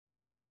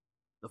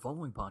The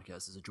following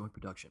podcast is a joint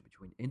production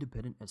between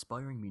Independent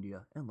Aspiring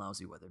Media and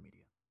Lousy Weather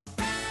Media.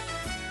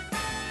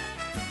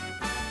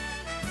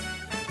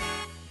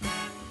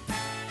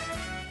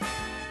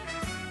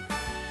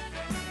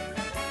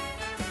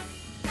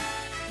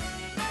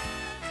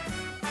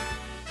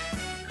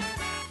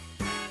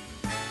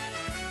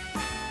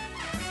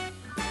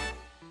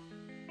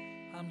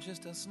 I'm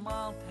just a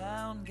small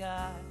town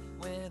guy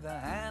with a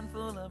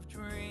handful of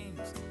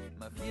dreams.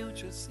 My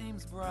future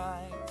seems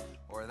bright,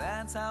 or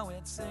that's how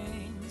it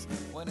seems.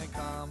 When it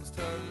comes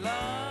to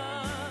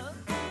love,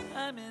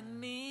 I'm in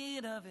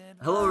need of it.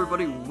 Hello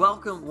everybody,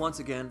 welcome once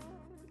again.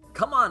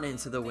 Come on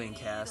into the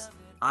Wingcast.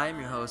 I am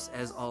your host,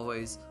 as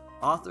always,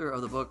 author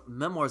of the book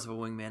Memoirs of a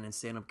Wingman and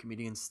stand-up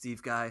comedian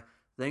Steve Guy.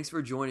 Thanks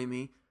for joining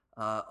me.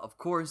 Of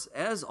course,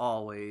 as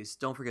always,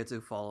 don't forget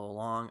to follow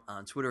along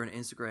on Twitter and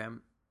Instagram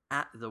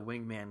at the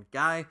Wingman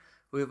Guy.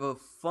 We have a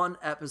fun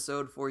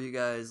episode for you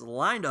guys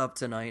lined up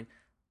tonight.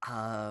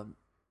 Well,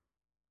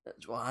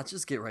 I'll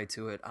just get right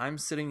to it. I'm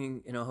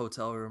sitting in a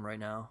hotel room right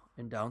now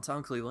in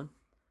downtown Cleveland.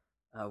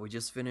 We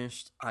just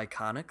finished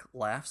Iconic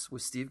Laughs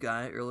with Steve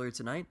Guy earlier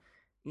tonight,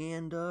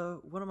 and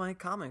one of my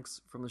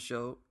comics from the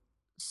show,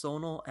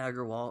 Sonal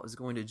Agarwal, is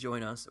going to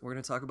join us. We're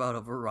going to talk about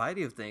a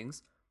variety of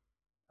things.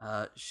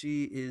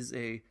 She is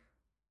a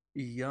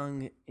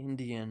young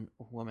Indian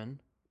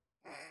woman.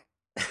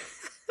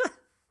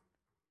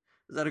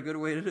 Is that a good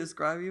way to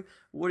describe you?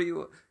 What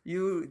do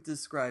you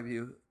describe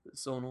you,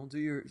 Sonal?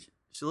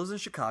 She lives in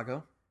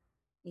Chicago.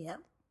 Yep.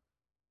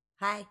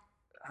 Hi.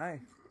 Hi.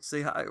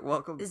 Say hi.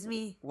 Welcome. It's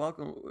me.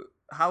 Welcome.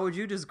 How would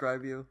you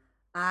describe you?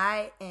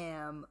 I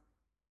am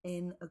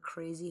in a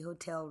crazy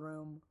hotel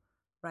room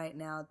right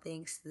now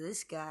thanks to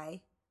this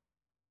guy,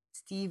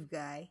 Steve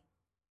Guy.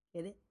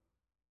 Get it?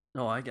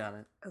 No, I got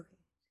it. Okay.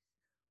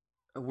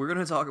 We're going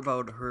to talk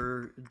about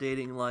her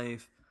dating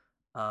life,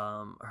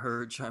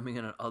 her chiming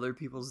in on other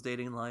people's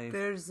dating life.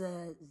 There's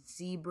a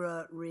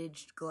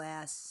zebra-ridged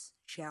glass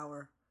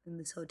shower in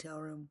this hotel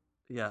room.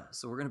 Yeah,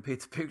 so we're going to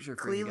paint the picture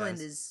for Cleveland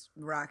you guys. is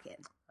rocking.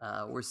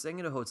 We're staying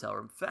in a hotel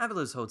room,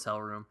 fabulous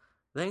hotel room.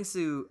 Thanks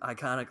to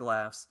Iconic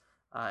Laughs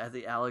at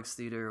the Alex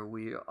Theater,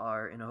 we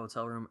are in a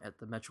hotel room at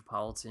the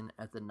Metropolitan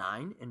at the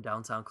 9 in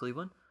downtown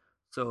Cleveland.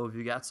 So if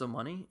you got some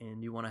money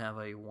and you want to have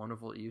a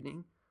wonderful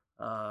evening,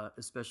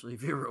 especially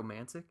if you're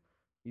romantic,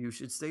 you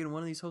should stay in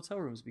one of these hotel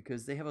rooms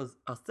because they have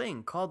a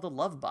thing called the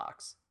Love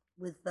Box.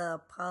 With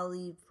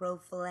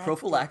polyprophylactics.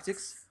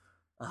 Prophylactics?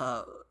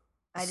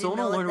 I didn't Sonal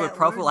know what learned that what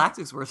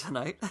prophylactics were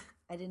tonight.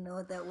 I didn't know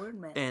what that word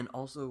meant. And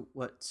also,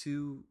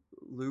 two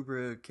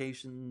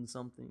lubrication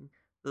something.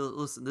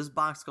 Listen, this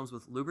box comes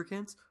with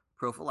lubricants,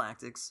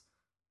 prophylactics,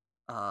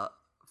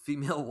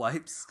 female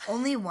wipes.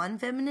 Only one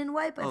feminine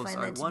wipe? I find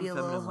sorry, that to one be a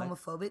little feminine wipe.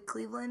 homophobic,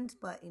 Cleveland,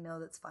 but,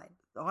 that's fine.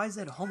 Why is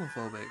that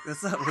homophobic?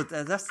 That's not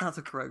that's not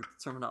the correct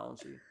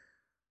terminology.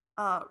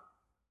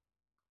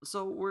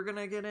 So we're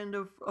gonna get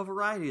into a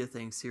variety of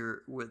things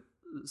here with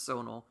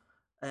Sonal.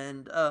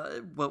 And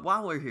but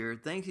while we're here,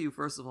 thank you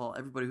first of all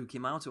everybody who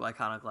came out to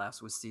Iconic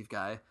Laughs with Steve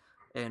Guy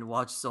and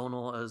watched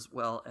Sonal as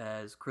well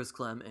as Chris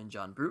Clem and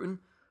John Bruton.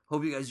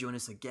 Hope you guys join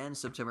us again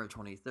September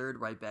 23rd,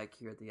 right back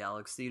here at the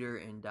Alex Theater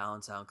in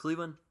downtown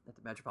Cleveland at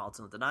the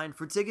Metropolitan at the 9.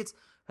 For tickets,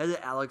 head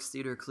to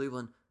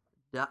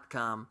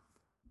alextheatercleveland.com.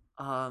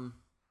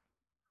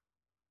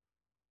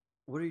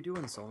 What are you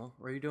doing, Sonal?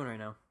 What are you doing right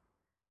now?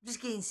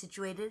 Just getting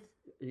situated.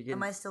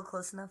 Am I still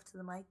close enough to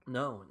the mic?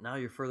 No, now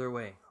you're further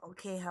away.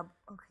 Okay,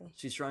 okay.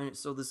 She's trying.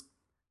 So this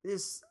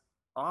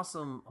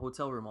awesome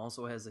hotel room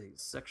also has a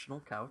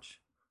sectional couch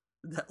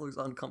that looks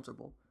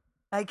uncomfortable.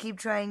 I keep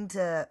trying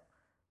to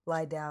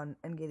lie down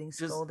and getting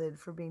scolded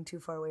for being too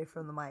far away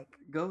from the mic.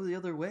 Go the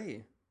other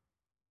way.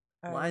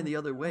 All Lie right, the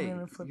other way. I'm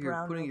gonna flip You're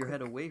around putting real your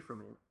head quick. away from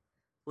it.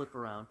 Flip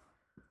around.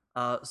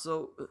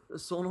 So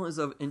Sonal is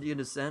of Indian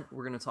descent.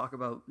 We're going to talk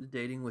about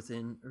dating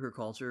within her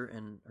culture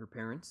and her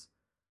parents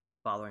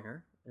following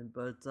her.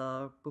 But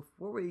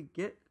before we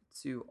get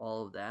to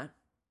all of that,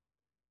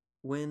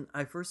 when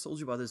I first told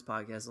you about this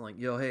podcast, I'm like,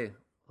 yo, hey,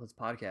 let's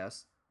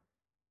podcast.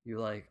 You're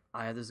like,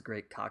 I have this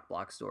great cock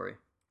block story.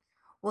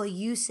 Well,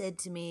 you said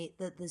to me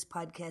that this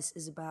podcast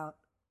is about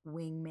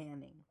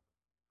wingmanning.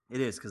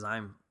 It is, because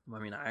I'm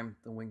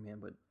the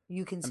wingman, but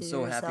You consider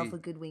so yourself happy. a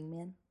good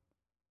wingman?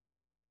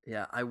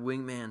 yeah, I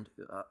wingmanned.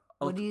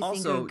 What do you think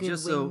also, are good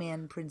just so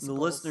wingman principles?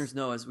 the listeners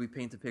know, as we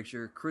paint the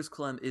picture, Chris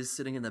Clem is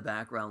sitting in the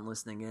background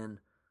listening in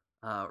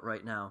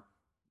right now.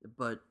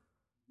 But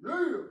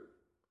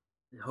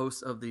the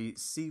host of the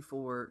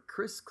C4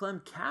 Chris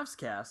Clem Cavs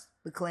Cast,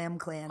 The Clam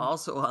Clan.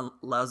 also on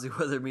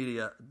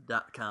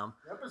lousyweathermedia.com.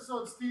 The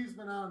episode Steve's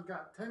been on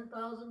got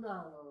 10,000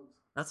 downloads.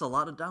 That's a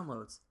lot of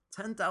downloads.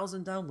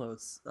 10,000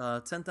 downloads.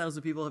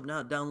 10,000 people have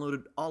not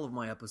downloaded all of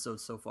my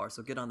episodes so far,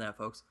 so get on that,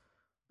 folks.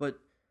 But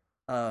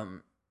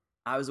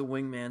I was a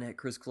wingman at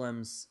Chris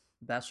Clem's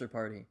bachelor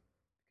party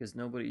because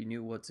nobody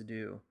knew what to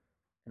do.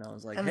 And I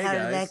was like, And hey, how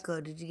guys. did that go?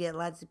 Did you get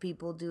lots of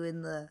people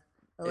doing the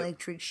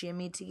electric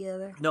shimmy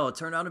together? No, it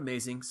turned out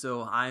amazing.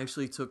 So I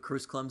actually took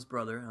Chris Clem's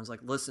brother and I was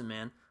like, listen,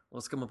 man,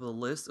 let's come up with a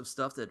list of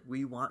stuff that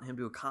we want him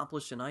to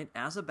accomplish tonight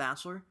as a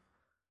bachelor.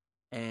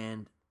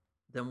 And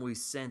then we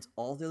sent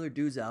all the other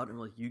dudes out and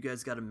we're like, you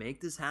guys got to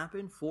make this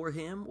happen for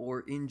him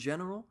or in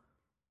general.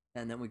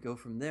 And then we go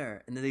from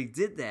there. And then they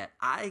did that.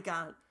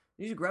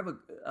 You should grab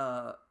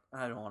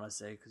I don't want to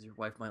say because your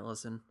wife might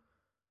listen.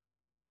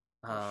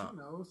 She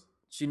knows.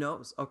 She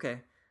knows. Okay.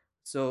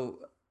 So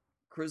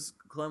Chris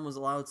Clem was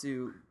allowed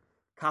to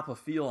cop a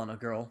feel on a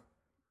girl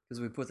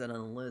because we put that on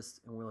the list.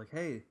 And we're like,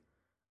 hey,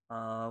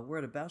 we're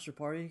at a bachelor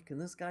party. Can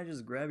this guy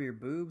just grab your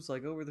boobs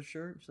like over the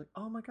shirt? She's like,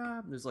 oh my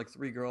God. And there's like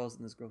 3 girls.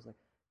 And this girl's like,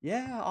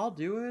 yeah, I'll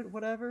do it.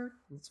 Whatever.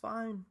 It's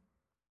fine.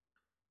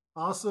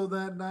 Also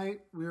that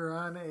night, we were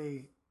on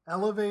a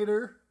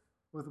elevator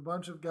with a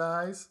bunch of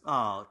guys.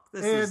 Oh,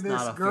 this and is this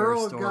not a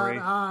girl fair story.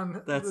 got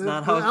on That's the,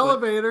 not the how it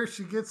elevator.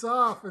 She gets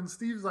off, and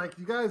Steve's like,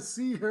 "You guys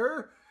see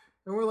her?"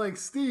 And we're like,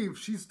 "Steve,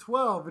 she's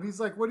 12." And he's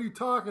like, "What are you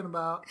talking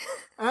about?"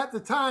 At the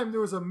time, there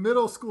was a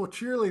middle school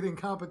cheerleading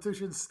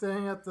competition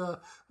staying at the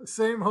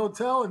same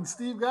hotel, and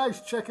Steve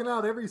Guy's checking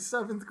out every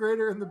 7th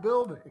grader in the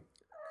building.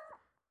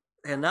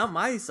 And now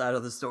my side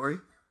of the story.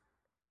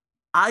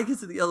 I get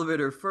to the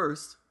elevator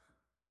first.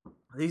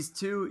 These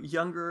 2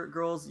 younger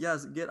girls,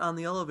 yes, get on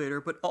the elevator,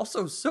 but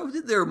also so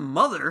did their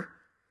mother,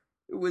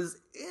 who was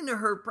in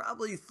her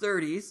probably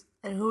 30s.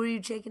 And who are you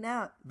checking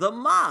out? The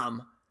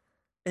mom.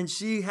 And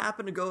she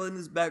happened to go in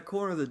this back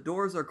corner. The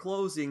doors are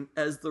closing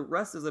as the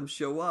rest of them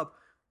show up.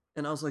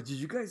 And I was like, did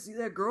you guys see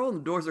that girl? And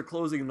the doors are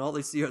closing, and all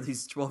they see are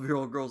these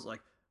 12-year-old girls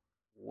like,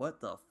 what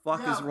the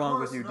fuck is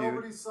wrong with you, dude?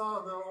 Nobody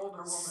saw the older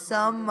woman.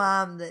 Some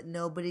mom that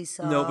nobody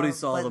saw. Nobody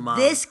saw but the mom.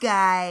 This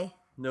guy.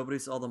 Nobody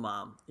saw the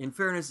mom. In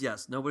fairness,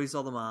 yes, nobody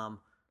saw the mom,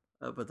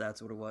 but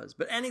that's what it was.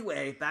 But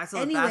anyway, back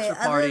to the bachelor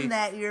party. Other than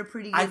that, you're a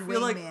pretty good I feel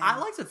like wingman. I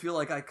like to feel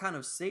like I kind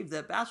of saved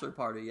that bachelor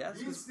party. Yes.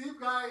 Steve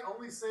Guy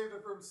only saved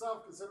it for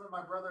himself because him and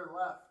my brother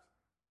left.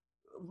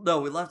 No,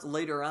 we left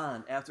later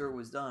on after it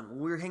was done. When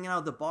we were hanging out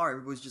at the bar,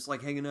 everybody was just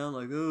like hanging out,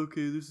 like, oh,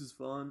 okay, this is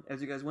fun.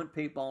 As you guys went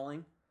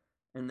paintballing,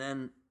 and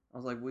then I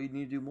was like, we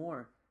need to do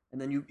more.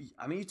 And then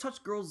you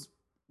touched girls'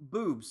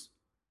 boobs.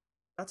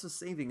 That's a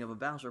saving of a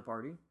bachelor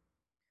party.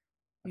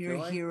 You're a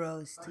like.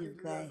 hero, I Steve could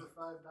do Guy. that for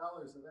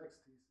 $5 at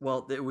XTC.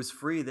 Well, it was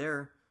free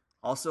there.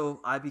 Also,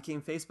 I became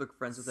Facebook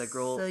friends with that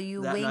girl So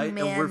you that night,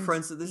 and we're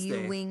friends to this day.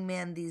 You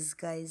wingman these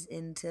guys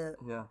into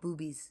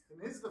boobies.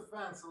 In his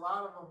defense, a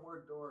lot of them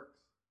were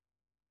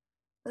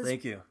dorks.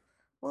 Thank you.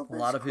 Well, that's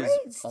A lot of great,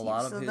 his- Steve. a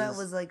lot of so his- that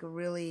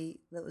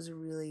was a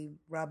really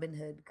Robin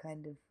Hood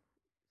kind of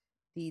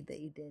deed that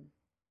you did.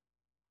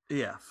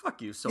 Yeah,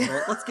 fuck you. So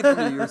let's get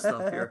into your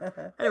stuff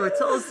here. Anyway,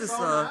 tell us this.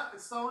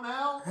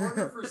 Sonal?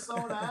 Order for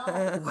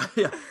Sonal?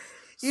 Yeah.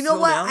 You know So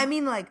what? now- I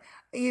mean, like,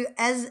 you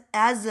as a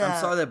I'm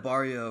sorry that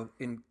Barrio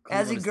in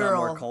as Cleveland a is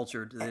girl, not more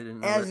cultured. They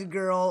didn't know as that a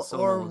girl Sonal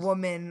or was-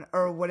 woman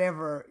or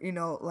whatever,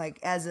 like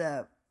as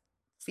a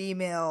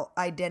female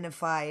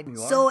identified.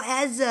 You are? So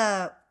as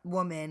a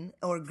woman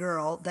or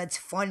girl, that's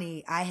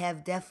funny. I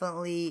have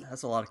definitely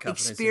That's a lot of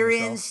confidence in yourself.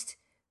 experienced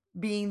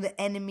being the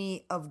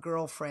enemy of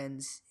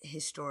girlfriends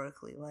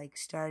historically, like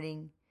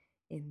starting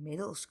in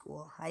middle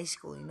school, high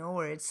school,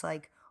 where it's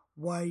like,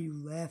 why are you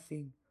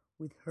laughing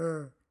with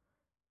her?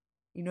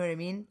 You know what I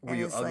mean? Were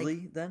you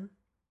ugly then?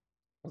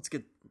 Let's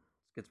get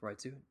right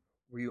to it.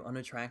 Were you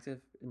unattractive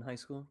in high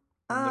school?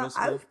 In middle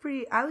school?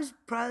 I was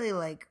probably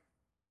like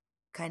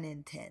kind of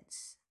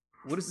intense.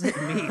 What does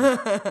that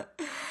mean?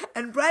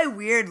 And probably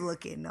weird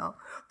looking, no.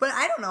 But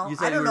I don't know. You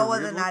said I you don't were know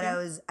whether or weird not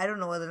looking? I don't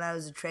know whether or not I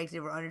was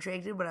attractive or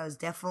unattractive, but I was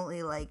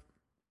definitely like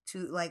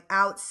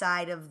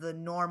outside of the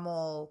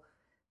normal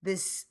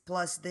this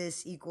plus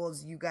this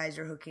equals you guys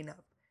are hooking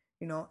up.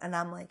 And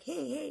I'm like,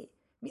 hey.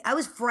 I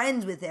was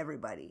friends with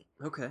everybody.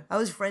 Okay. I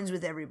was friends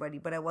with everybody,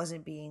 but I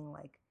wasn't being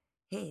like,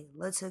 hey,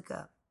 let's hook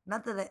up.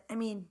 Not that I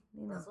mean,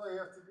 That's all you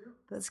have to do.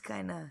 that's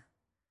kind of,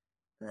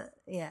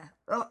 yeah.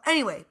 Oh,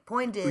 anyway,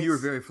 point is. Well, you were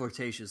very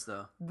flirtatious,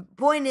 though. The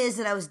point is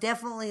that I was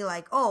definitely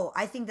like, oh,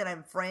 I think that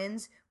I'm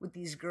friends with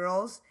these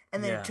girls,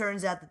 and then Yeah. it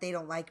turns out that they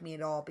don't like me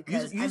at all You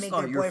because I just make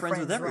thought their you were boyfriends friends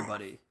with laugh.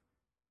 everybody.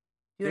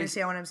 You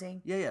understand what I'm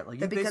saying? Yeah. Like you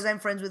That because basi- I'm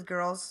friends with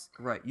girls,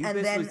 right. You and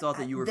basically then, thought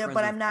that you were there- friends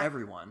but with I'm not-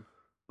 everyone,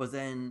 but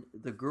then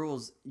the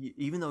girls,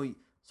 even though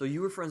so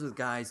you were friends with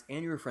guys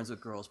and you were friends with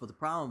girls, but the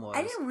problem was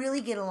I didn't really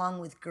get along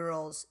with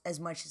girls as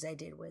much as I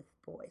did with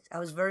boys. I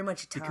was very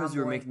much a tomboy. because you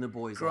were making the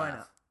boys growing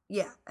laugh. up.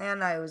 Yeah,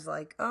 and I was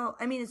like, oh,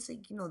 I mean, it's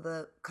like,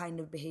 the kind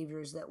of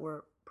behaviors that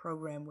we're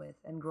programmed with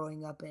and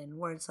growing up in,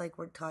 where it's like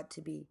we're taught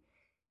to be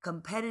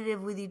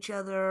competitive with each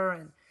other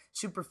and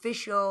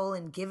superficial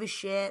and give a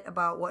shit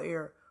about what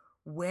you're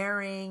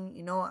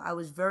wearing. I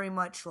was very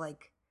much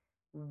like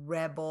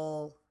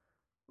rebel,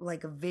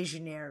 like a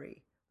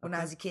visionary when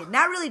I was a kid.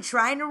 Not really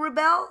trying to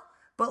rebel,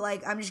 but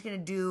like, I'm just going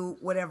to do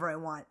whatever I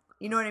want.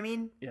 You know what I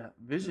mean? Yeah,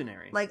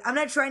 visionary. Like, I'm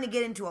not trying to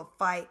get into a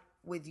fight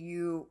with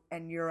you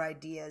and your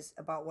ideas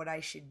about what I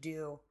should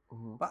do,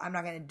 but I'm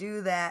not going to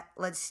do that.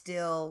 Let's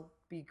still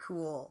be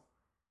cool.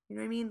 You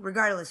know what I mean?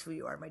 Regardless who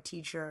you are, my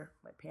teacher,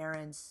 my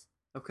parents,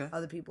 okay.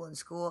 other people in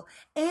school.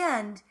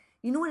 And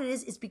you know what it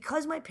is? It's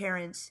because my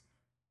parents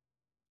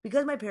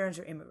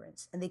are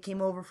immigrants and they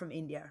came over from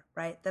India,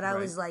 right? That I Right.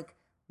 was like,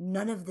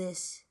 none of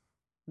this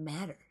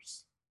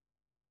matters.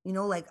 You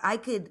know, like I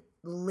could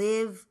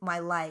live my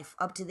life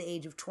up to the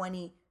age of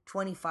 20,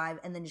 25,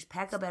 and then just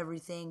pack up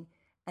everything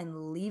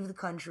and leave the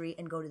country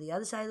and go to the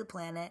other side of the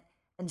planet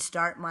and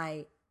start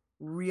my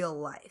real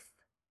life.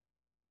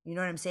 You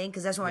know what I'm saying?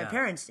 Because that's what my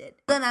parents did.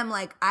 Then I'm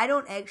like, I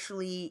don't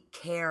actually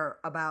care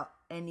about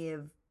any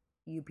of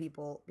you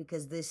people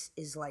because this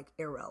is like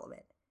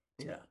irrelevant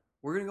to me.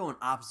 We're going to go in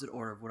opposite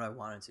order of what I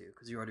wanted to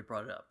because you already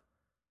brought it up.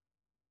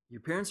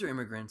 Your parents are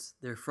immigrants.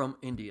 They're from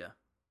India.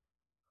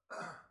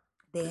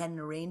 They had an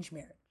arranged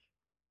marriage.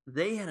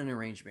 They had an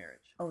arranged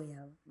marriage. Oh,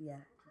 yeah.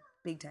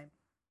 Big time.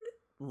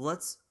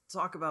 Let's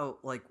talk about,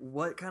 like,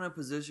 what kind of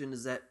position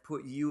does that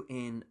put you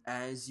in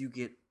as you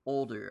get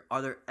older?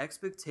 Are there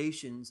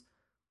expectations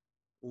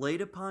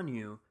laid upon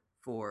you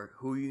for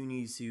who you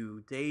need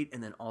to date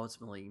and then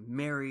ultimately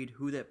married,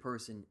 who that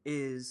person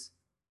is,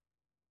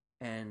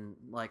 and,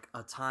 like,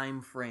 a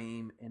time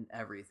frame and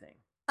everything?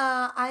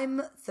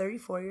 I'm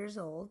 34 years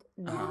old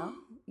now.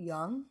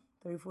 Young.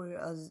 34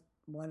 years,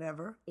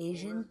 whatever.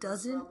 Asian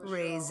doesn't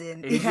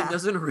raisin. Asian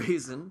doesn't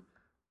raisin.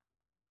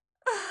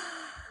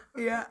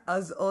 Yeah, I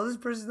was the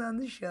oldest person on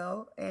the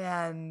show,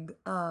 and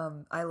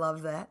I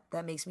love that.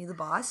 That makes me the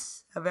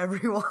boss of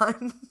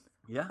everyone.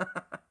 Yeah.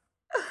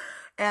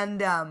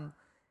 And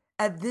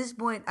at this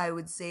point, I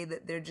would say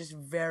that they're just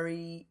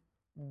very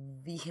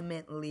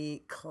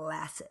vehemently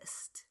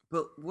classist.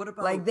 But what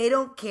about... Like, they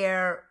don't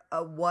care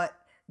what...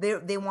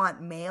 They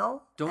want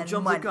male Don't and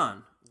jump money. the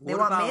gun. They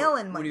What want about male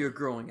and money. when you're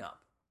growing up?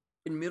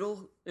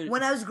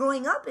 When I was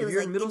growing up, it if was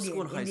you're like in middle Indian,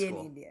 school and high Indian,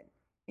 school.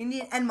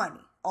 Indian, and money,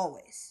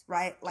 always,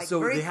 right? Like, So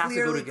very they have to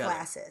clearly go together.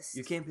 classist.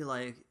 You can't be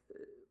like,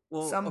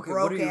 well, Some okay,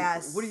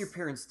 broke-ass what do your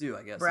parents do,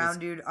 I guess? brown Let's-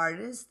 dude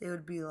artists, they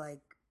would be like,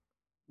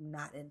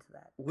 not into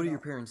that. What at do your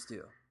all. parents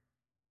do?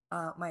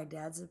 My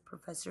dad's a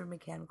professor of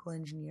mechanical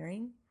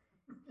engineering.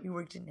 He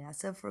worked at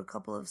NASA for a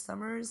couple of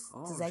summers.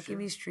 Oh, Does that shit. give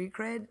me street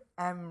cred?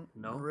 I'm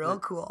No, real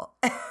but- cool.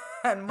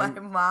 And my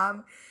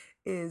mom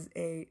is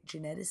a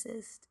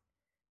geneticist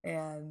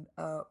and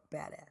a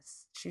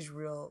badass. She's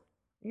real,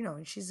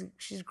 and she's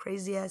a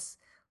crazy ass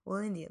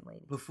little Indian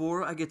lady.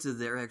 Before I get to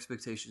their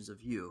expectations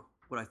of you,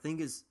 what I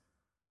think is,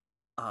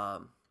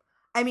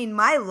 I mean,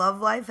 my love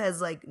life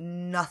has like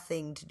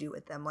nothing to do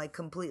with them, like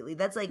completely.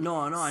 That's like No,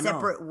 I know.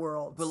 separate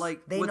worlds. But,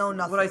 like, they what- know what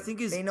nothing. I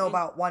think is they know in-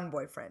 about one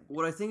boyfriend.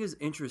 what I think is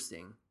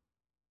interesting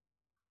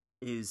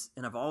is,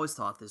 and I've always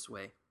thought this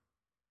way,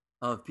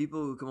 of people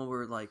who come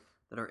over like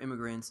that are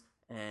immigrants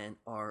and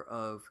are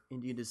of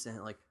Indian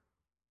descent, like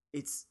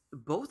it's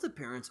both the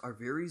parents are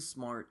very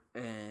smart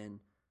and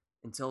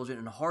intelligent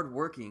and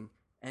hardworking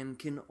and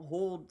can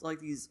hold like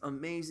these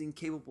amazing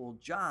capable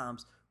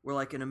jobs where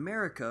like in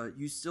America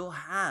you still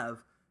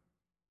have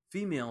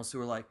females who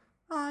are like,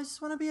 oh, I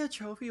just want to be a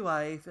trophy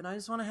wife and I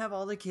just want to have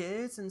all the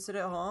kids and sit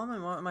at home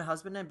and want my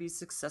husband to be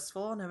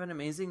successful and have an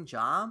amazing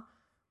job.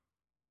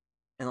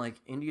 And like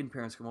Indian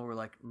parents come over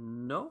like,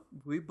 no,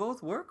 we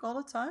both work all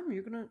the time.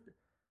 You're gonna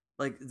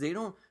like they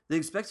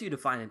expect you to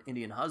find an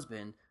Indian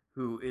husband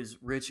who is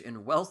rich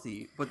and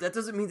wealthy, but that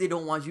doesn't mean they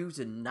don't want you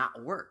to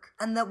not work.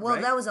 And that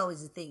right? that was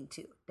always the thing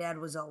too. Dad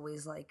was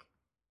always like,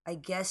 I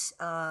guess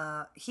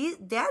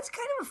dad's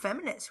kind of a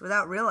feminist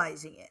without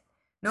realizing it.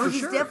 No, For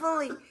he's sure.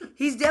 definitely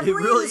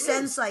really in the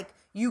sense is. like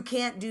you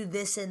can't do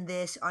this and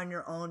this on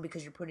your own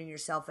because you're putting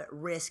yourself at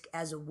risk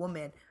as a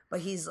woman. But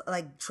he's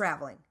like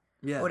traveling.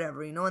 Yeah.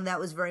 Whatever, and that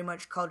was very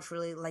much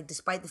culturally, like,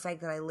 despite the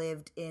fact that I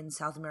lived in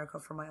South America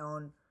for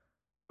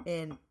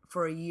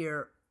a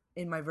year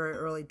in my very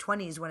early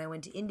 20s when I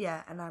went to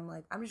India, and I'm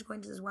like, I'm just going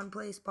to this one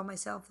place by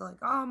myself. They're like,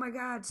 oh my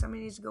God,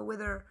 somebody needs to go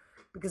with her,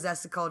 because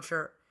that's the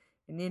culture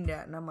in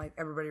India, and I'm like,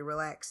 everybody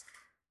relax.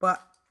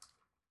 But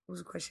what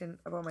was the question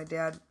about my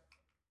dad?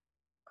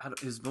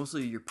 It was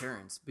mostly your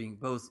parents being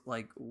both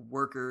like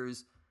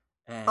workers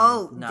and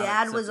not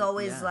Dad was accepting-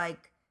 always yeah.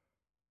 like,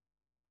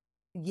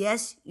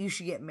 yes, you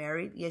should get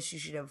married. Yes, you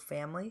should have a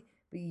family,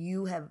 but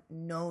you have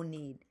no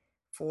need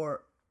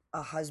for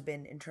a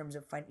husband in terms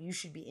of you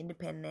should be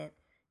independent.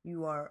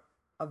 You are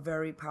a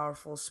very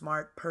powerful,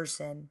 smart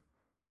person.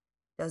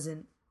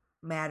 Doesn't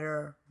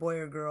matter, boy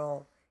or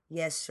girl.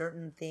 Yes,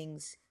 certain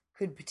things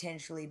could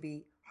potentially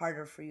be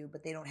harder for you,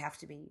 but they don't have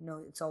to be.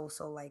 It's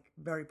also like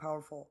very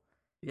powerful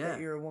that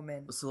you're a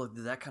woman. So like,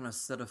 did that kind of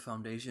set a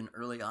foundation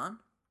early on?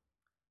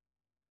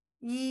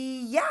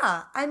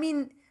 Yeah, I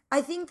mean,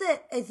 I think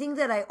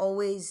that I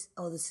always.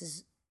 Oh, this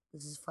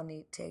is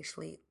funny to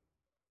actually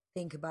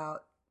think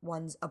about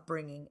one's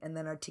upbringing and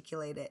then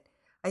articulate it.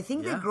 I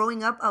think that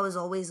growing up, I was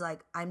always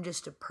like, I'm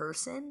just a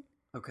person,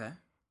 Okay.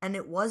 and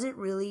it wasn't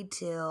really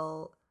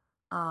till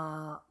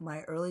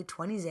my early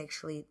 20s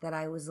actually that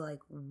I was like,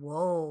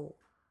 whoa,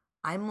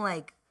 I'm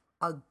like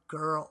a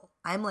girl.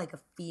 I'm like a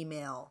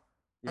female,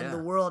 and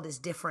the world is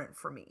different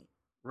for me.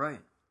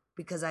 Right.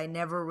 Because I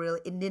never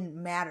really, it didn't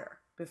matter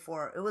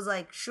before. It was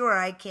like, sure,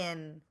 I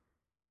can,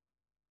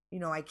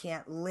 I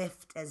can't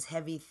lift as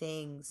heavy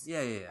things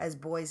as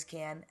boys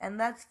can, and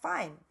that's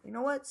fine. You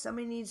know what?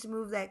 Somebody needs to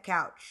move that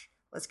couch.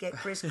 Let's get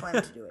Chris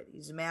Clem to do it.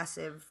 He's a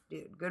massive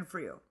dude. Good for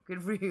you.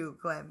 Good for you,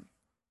 Clem.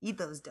 Eat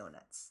those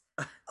donuts.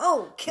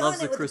 Oh, killing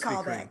Loves it the with the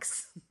Krispy Kreme.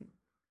 callbacks.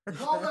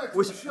 Callback to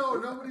Which- the show.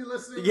 Nobody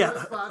listening Yeah,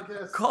 to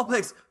this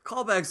podcast.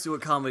 callbacks to a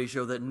comedy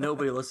show that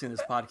nobody listening to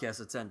this podcast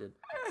attended.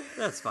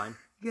 That's fine.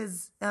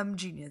 Because I'm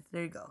genius.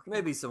 There you go.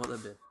 Maybe some of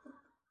them did.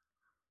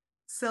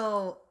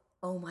 So,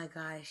 oh my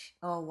gosh.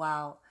 Oh,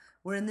 wow.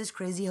 We're in this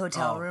crazy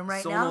hotel room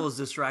right Sonal now. is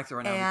distracted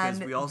right now because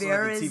and we also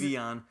there have the is,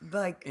 TV on,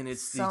 like, and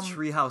it's the some-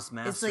 Treehouse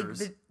Masters.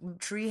 It's like the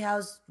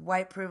Treehouse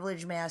White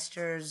Privilege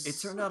Masters. It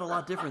turned out a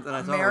lot different than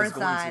I thought it was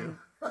going marathon.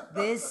 to.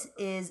 This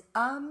is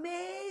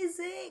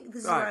amazing.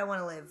 This is All where right. I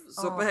want to live.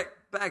 So Oh,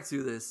 back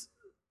to this.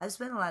 I've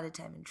spent a lot of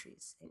time in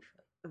trees,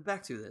 actually.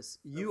 Back to this.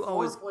 The You floor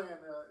always plan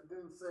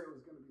didn't say it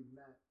was going to be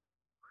met.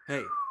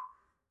 hey.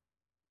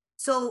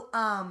 So,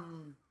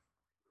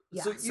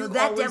 yeah. So So, you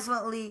that always-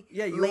 definitely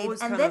yeah, you laid,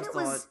 always and kind then of it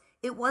was. thought-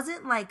 It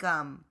wasn't like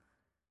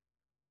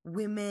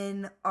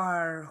women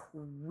are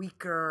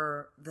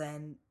weaker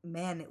than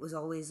men. It was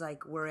always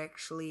like we're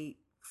actually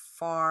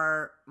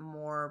far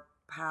more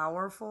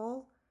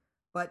powerful,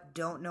 but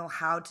don't know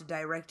how to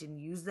direct and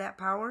use that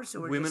power. So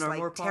we're Women just are like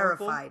more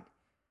powerful? terrified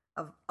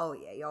of. Oh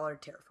yeah, y'all are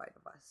terrified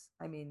of us.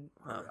 I mean,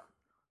 for Oh. real.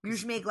 You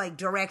should make like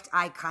direct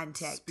eye It's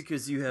contact.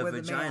 because you have with a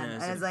man. vaginas, And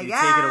and it's if like, you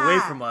take it away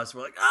 "Ah!" from us,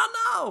 we're like, oh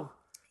no.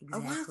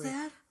 Exactly. I want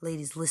that.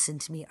 Ladies, listen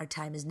to me. Our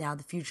time is now.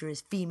 The future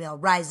is female.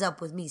 Rise up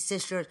with me,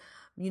 sisters.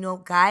 You know,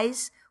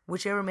 guys,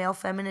 whichever male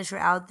feminists are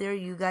out there,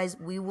 you guys,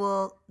 we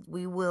will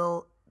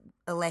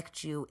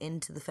elect you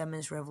into the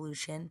feminist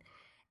revolution,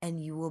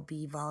 and you will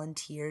be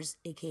volunteers,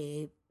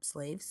 aka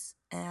slaves,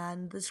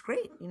 and that's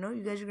great. You know,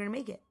 you guys are gonna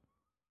make it.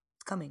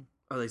 It's coming.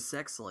 Are they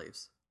sex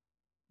slaves?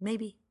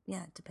 Maybe.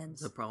 Yeah, it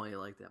depends. They'll probably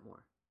like that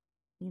more.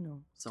 You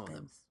know, Some of them.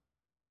 depends.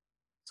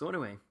 So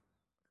anyway,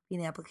 Be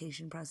an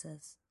application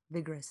process.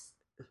 Vigorous.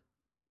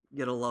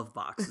 get a love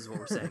box is what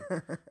we're saying.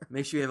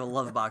 Make sure you have a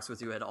love box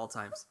with you at all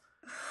times.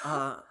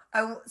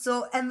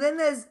 And then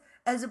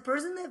as a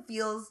person that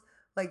feels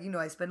like, you know,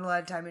 I spend a lot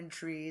of time in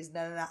trees,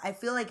 I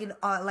feel like an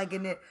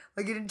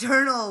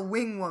eternal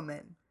wing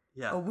woman,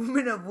 Yeah. a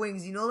woman of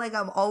wings. You know, like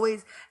I'm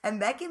always,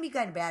 and that can be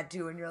kind of bad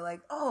too. And you're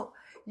like, oh,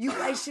 you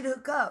guys should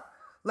hook up.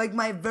 Like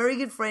my very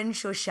good friend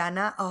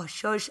Shoshana. Oh,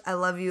 Shosh, I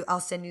love you. I'll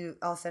send her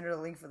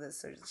the link for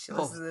this so she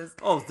listens to this.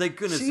 Oh, thank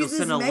goodness She's you'll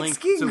send a this link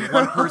Mexican to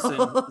one girl.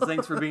 person.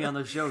 Thanks for being on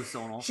the show,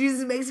 Sonal. She's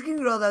this Mexican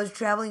girl that I was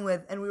traveling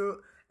with, and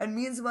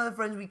me and some other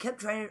friends, we kept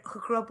trying to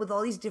hook her up with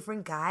all these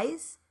different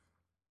guys.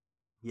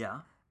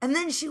 Yeah. And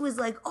then she was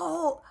like,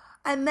 oh,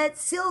 I met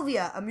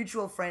Sylvia, a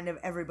mutual friend of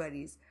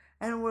everybody's.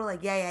 And we're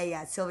like,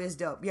 yeah, Sylvia's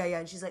dope. Yeah.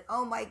 And she's like,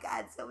 oh my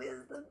God,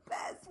 Sylvia's the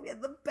best. We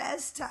had the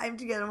best time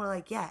together. And we're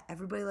like, yeah,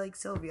 everybody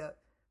likes Sylvia.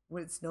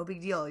 Well, it's no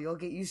big deal. You'll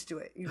get used to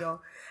it, you know?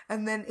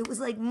 And then it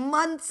was like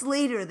months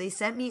later, they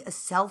sent me a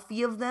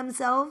selfie of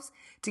themselves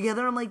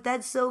together. I'm like,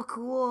 that's so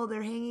cool.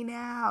 They're hanging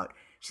out.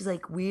 She's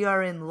like, we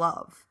are in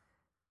love.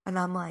 And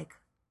I'm like,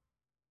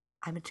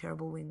 I'm a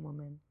terrible wing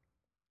woman.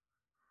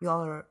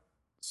 Y'all are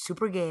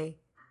super gay.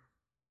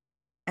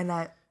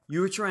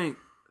 You were trying.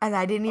 And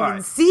I didn't All even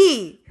right.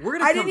 see. We're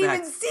gonna I come didn't back-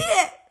 even see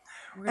it.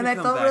 We're And gonna I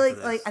come felt back really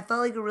to like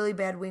this. a really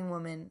bad wing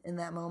woman in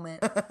that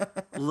moment.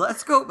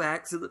 Let's go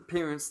back to the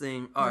parents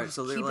thing. All right, Just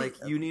so they're keep it like,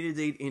 up. you need to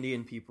date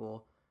Indian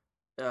people.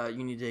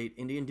 You need to date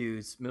Indian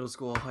dudes, middle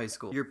school, high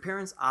school. Your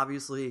parents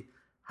obviously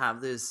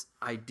have this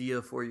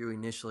idea for you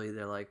initially.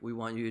 They're like, we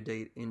want you to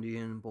date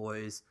Indian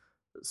boys.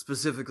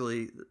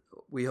 Specifically,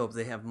 we hope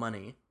they have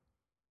money.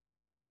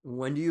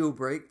 When do you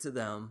break to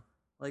them?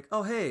 Like,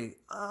 oh, hey,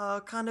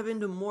 kind of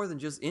into more than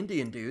just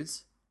Indian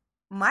dudes.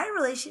 My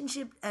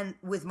relationship and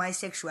with my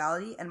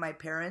sexuality and my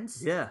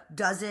parents Yeah.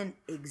 doesn't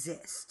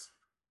exist.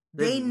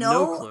 They They have know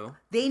no clue.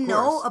 They Of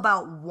know course.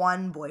 about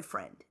one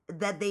boyfriend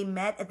that they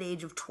met at the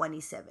age of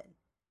 27.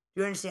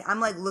 Do you understand? I'm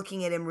like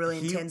looking at him really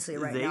He- intensely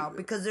right they- now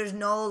because there's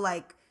no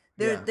like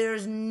Yeah.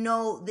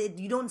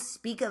 you don't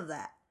speak of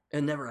that.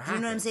 It never Do you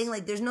happens. know what I'm saying?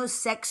 Like there's no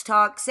sex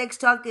talk. Sex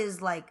talk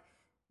is like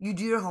you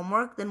do your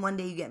homework, then one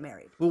day you get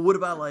married. Well, what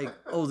about like,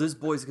 oh, this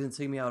boy's gonna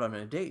take me out on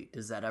a date?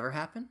 Does that ever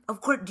happen? Of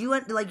course, do you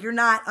want like you're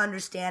not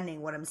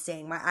understanding what I'm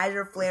saying? My eyes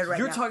are flared right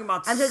You're now. talking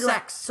about I'm talking about-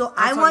 sex. so I'm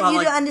I talking want about, you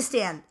to like,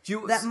 understand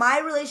you- that my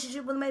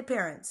relationship with my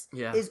parents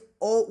Yeah. is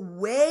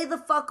way the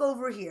fuck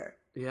over here,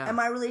 Yeah. and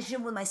my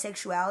relationship with my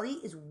sexuality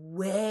is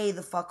way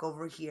the fuck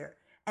over here,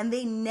 and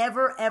they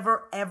never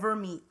ever ever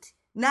meet.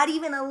 Not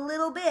even a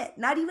little bit.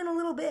 Not even a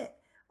little bit.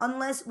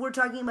 Unless we're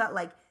talking about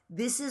like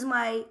this is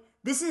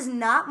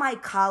not my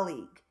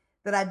colleague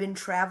that I've been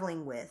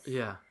traveling with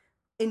Yeah.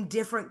 in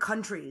different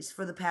countries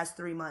for the past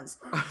 3 months.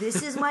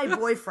 This is my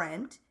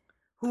boyfriend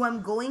who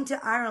I'm going to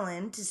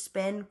Ireland to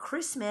spend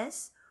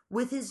Christmas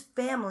with his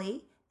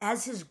family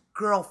as his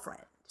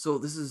girlfriend. So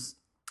this is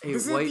a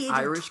This is at white the age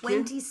Irish of kid.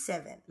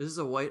 27. This is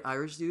a white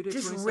Irish dude. At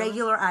Just 27?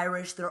 regular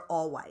Irish. They're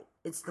all white.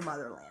 It's the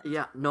motherland.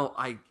 Yeah. No,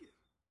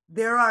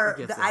 There are. I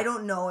get that. I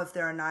don't know if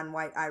there are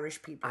non-white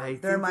Irish people. I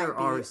there think might there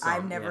be. are some,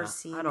 I've never yeah.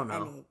 seen I don't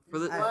know. any. For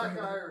the- Black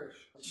Irish.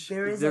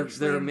 There is There-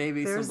 actually there may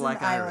be some there's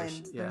Black an Irish,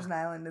 island. yeah. There's an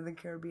island in the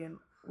Caribbean.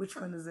 Which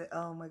one is it?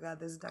 Oh my God,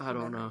 there's a I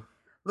documentary. don't know.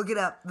 Look it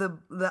up.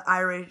 The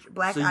Irish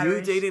black So Irish.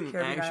 you're dating an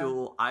Caribbean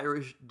actual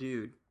Irish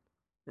dude.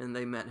 and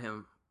they met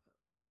him.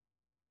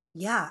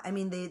 Yeah, I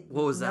mean they.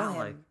 What was know that him.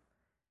 like?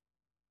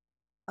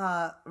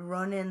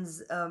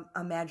 Ronan's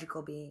a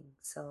magical being,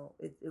 so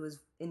it was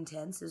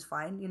intense. It was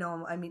fine, you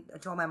know. I mean, I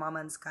told my mom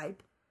on Skype,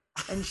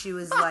 and she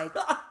was like,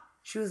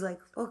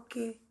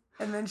 okay,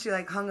 and then she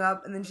like hung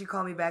up, and then she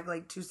called me back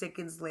like 2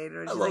 seconds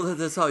later. And I she's love like, that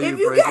that's how if you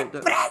you break get it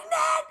down.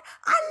 pregnant,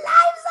 our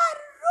lives are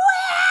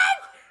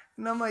ruined.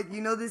 And I'm like,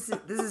 you know, this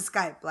is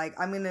Skype. Like,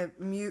 I'm gonna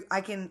mute.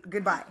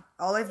 Goodbye.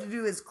 All I have to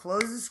do is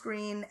close the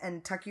screen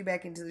and tuck you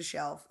back into the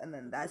shelf, and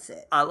then that's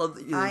it. I love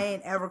that you. I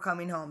ain't ever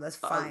coming home. That's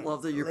fine. I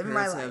love that your Living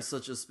my parents life. have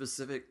such a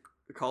specific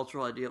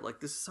cultural idea of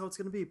like this is how it's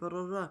gonna be, blah,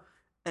 blah, blah.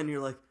 And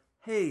you're like,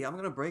 hey, I'm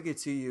gonna break it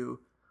to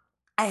you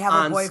I have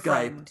on a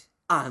boyfriend. Skype.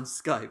 On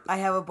Skype. I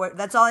have a boy.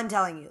 That's all I'm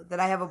telling you. That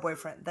I have a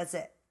boyfriend. That's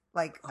it.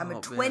 Like, I'm Oh,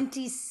 a man.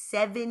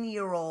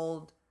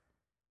 27-year-old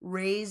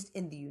raised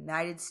in the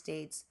United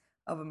States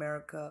of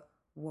America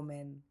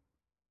woman.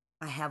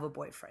 I have a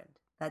boyfriend.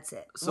 That's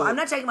it. So, well, I'm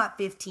not talking about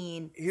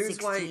 15, here's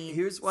 16,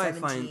 why I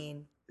 17.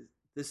 find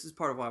this is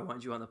part of why I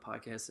wanted you on the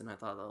podcast, and I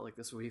thought that like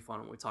this would be fun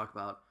when we talk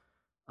about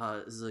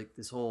is like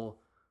this whole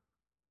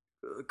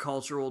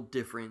cultural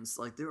difference.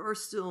 Like there are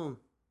still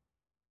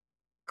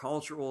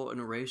cultural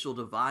and racial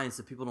divides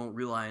that people don't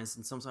realize,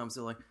 and sometimes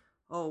they're like,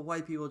 oh,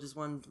 white people just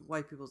want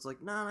white people. It's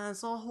like, nah,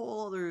 it's a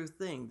whole other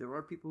thing. There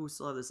are people who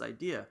still have this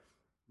idea.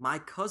 My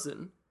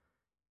cousin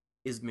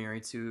is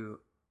married to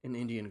an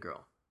Indian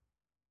girl.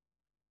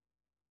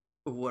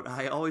 What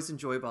I always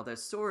enjoy about that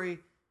story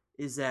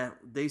is that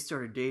they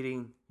started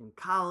dating in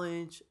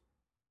college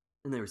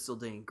and they were still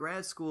dating in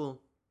grad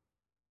school.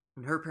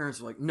 And her parents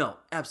were like, no,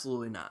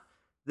 absolutely not.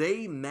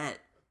 They met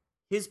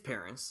his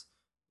parents,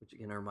 which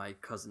again are my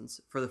cousins,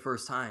 for the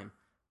first time.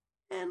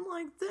 And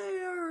like,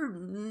 they are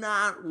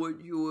not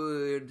what you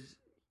would,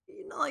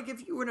 you know, like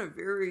if you were in a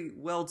very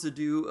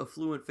well-to-do,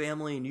 affluent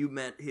family and you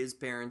met his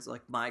parents,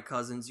 like my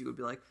cousins, you would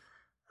be like,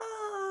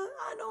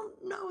 I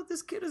don't know if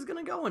this kid is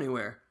going to go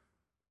anywhere.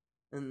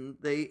 And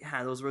they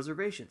had those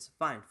reservations.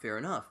 Fine, fair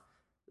enough.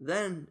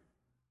 Then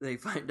they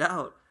find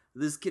out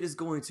this kid is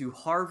going to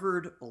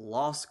Harvard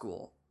Law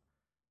School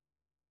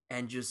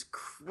and just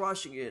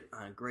crushing it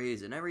on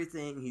grades and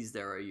everything. He's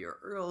there a year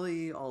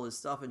early, all this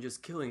stuff, and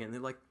just killing it. And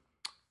they're like,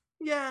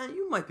 yeah,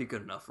 you might be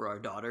good enough for our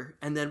daughter.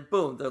 And then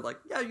boom, they're like,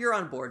 yeah, you're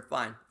on board.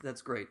 Fine,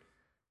 that's great.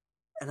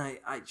 And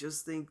I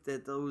just think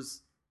that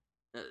those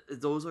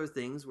are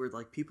things where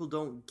like people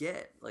don't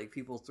get. Like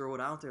people throw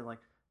it out there like,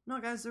 no,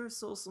 guys,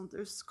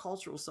 there's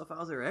cultural stuff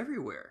out there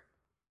everywhere,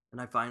 and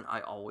I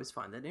always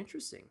find that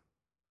interesting.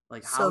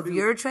 Like, So if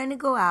you're trying to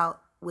go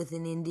out with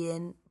an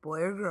Indian boy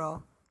or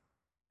girl,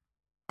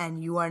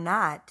 and you are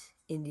not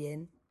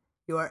Indian,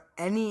 you are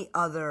any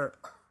other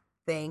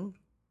thing,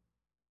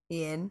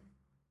 Ian,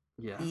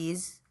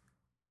 Ease,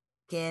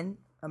 Kin,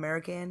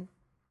 American,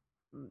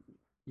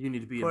 you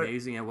need to be or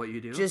amazing at what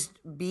you do. just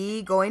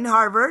be going to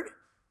Harvard,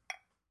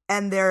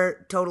 and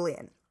they're totally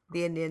in.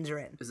 The Indians are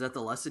in. Is that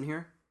the lesson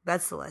here?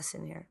 That's the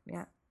lesson here.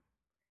 Yeah.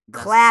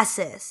 That's-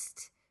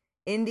 Classist.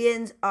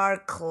 Indians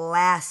are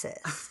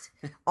classist.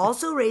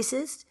 Also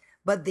racist,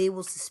 but they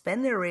will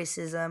suspend their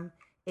racism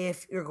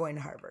if you're going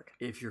to Harvard.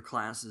 If your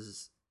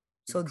classism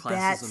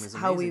That's is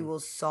how we amazing. will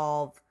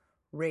solve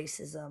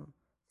racism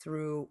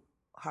through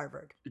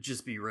Harvard.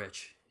 Just be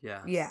rich,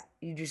 yeah, Yeah,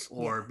 you just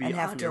or be and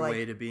have on to your like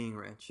way to being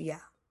rich.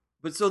 yeah.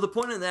 But so the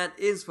point of that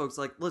is, folks,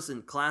 like,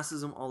 listen,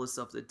 classism, all this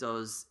stuff that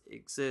does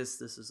exist,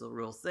 this is a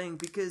real thing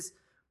because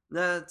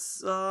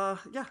that's, as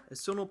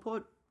soon will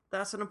put,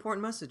 that's an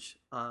important message.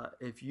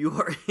 If you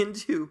are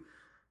into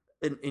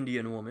an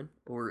Indian woman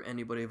or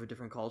anybody of a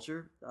different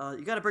culture,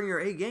 you got to bring your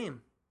A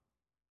game,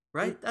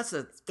 right? That's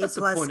the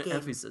point game.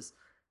 of emphasis.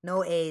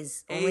 No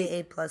A's, only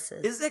A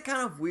pluses. Is that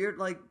kind of weird?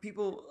 Like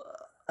people,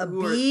 a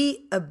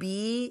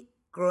B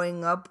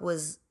growing up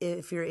was,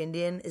 if you're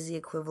Indian, is the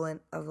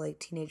equivalent of like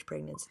teenage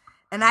pregnancy.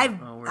 And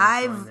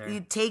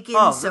I've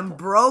taken some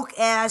broke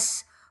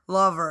ass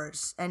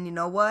lovers, and you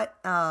know what?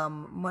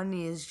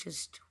 Money is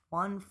just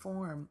one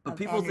form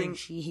of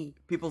energy.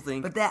 People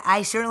think, but that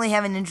I certainly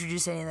haven't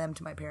introduced any of them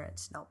to my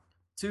parents. No.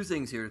 Two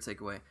things here to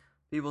take away.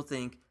 People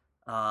think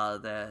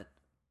that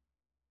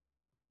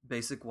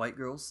basic white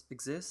girls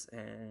exist,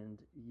 and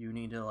you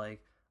need to like,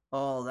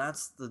 oh,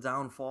 that's the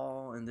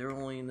downfall, and they're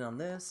only in on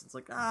this. It's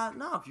like,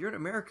 no, if you're an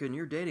American,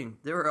 you're dating.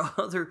 There are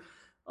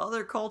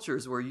other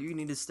cultures where you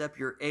need to step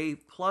your A+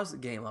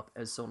 game up,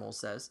 as Sonal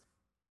says.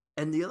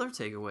 And the other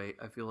takeaway,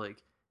 I feel like,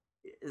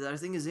 that I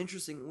think is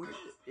interesting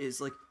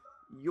is like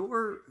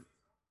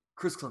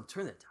Chris Clem,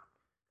 turn that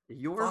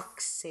down.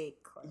 Fuck's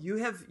sake, Clem. You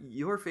have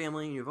your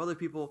family, and you have other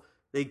people.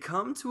 They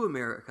come to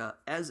America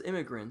as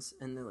immigrants,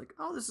 and they're like,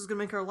 oh, this is gonna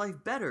make our life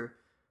better.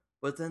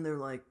 But then they're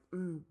like,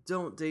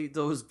 don't date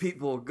those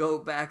people. Go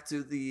back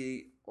to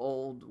the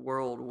old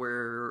world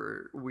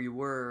where we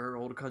were,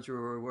 old country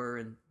where we were,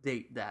 and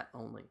date that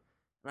only.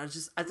 And I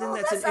think that's an not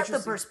interesting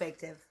the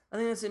perspective. I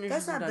think that's an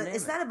interesting dynamic.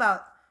 It's not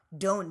about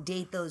don't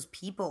date those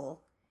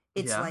people.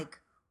 It's like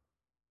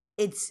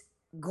it's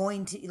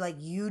going to like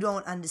you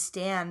don't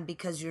understand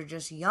because you're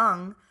just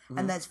young,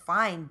 and that's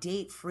fine.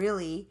 Date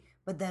freely,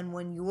 But then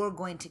when you're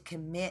going to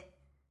commit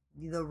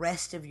the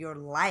rest of your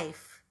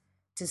life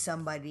to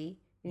somebody,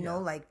 you know,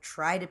 like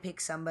try to pick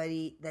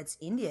somebody that's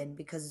Indian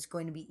because it's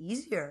going to be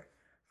easier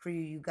for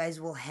you. You guys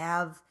will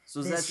have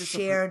this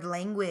shared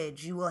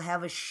language. You will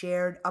have a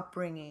shared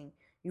upbringing.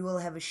 You will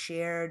have a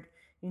shared,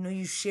 you know,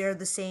 you share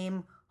the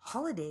same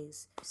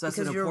holidays So that's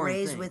because an you're important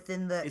raised thing.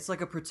 within the. It's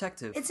like a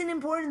protective. It's an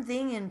important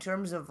thing in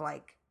terms of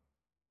like.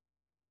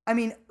 I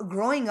mean,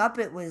 growing up,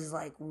 it was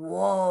like,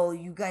 whoa,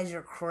 you guys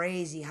are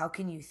crazy. How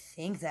can you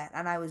think that?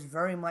 And I was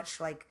very much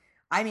like,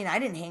 I mean, I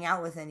didn't hang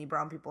out with any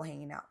brown people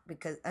hanging out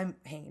because I'm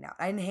hanging out.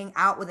 I didn't hang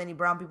out with any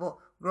brown people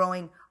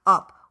growing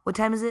up. What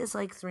time is it? It's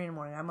like 3 a.m.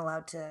 I'm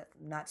allowed to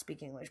not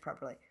speak English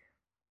properly.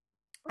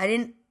 I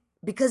didn't,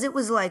 because it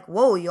was like,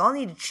 whoa, y'all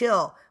need to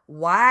chill.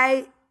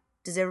 Why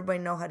does everybody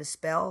know how to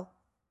spell?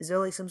 Is there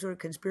like some sort of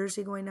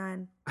conspiracy going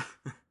on?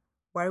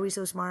 Why are we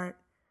so smart?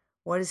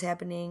 What is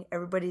happening?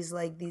 Everybody's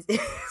like these,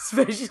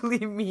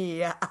 especially me.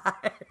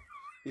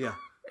 Yeah.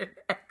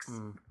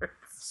 Expert.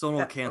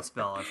 Sonal can't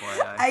spell,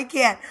 FYI. I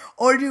can't.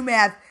 Or do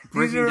math. These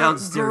Breaking are down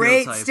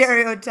great stereotypes.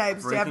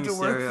 stereotypes to Breaking have to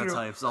work through.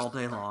 stereotypes all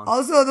day long.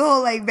 Also, the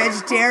whole like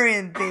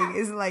vegetarian thing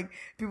is like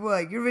people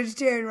are like, you're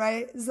vegetarian,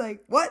 right? It's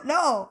like, what?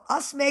 No,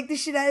 I'll smack the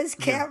shit out of this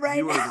cat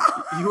right now.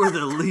 You are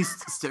the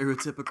least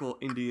stereotypical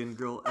Indian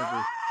girl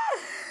ever.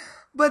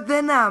 But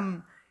then,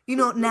 you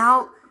know,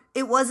 now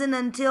it wasn't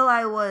until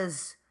I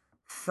was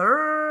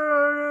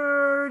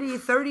 30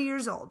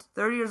 years old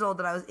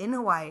that I was in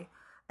Hawaii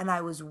and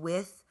I was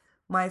with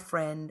my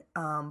friend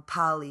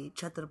Pali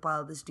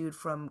Chatrapal, this dude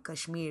from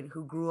Kashmir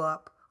who grew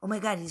up. Oh my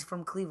God, he's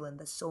from Cleveland.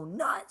 That's so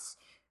nuts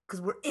because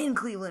we're in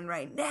Cleveland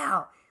right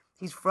now.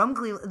 He's from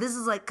Cleveland. This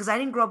is like because I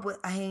didn't grow up with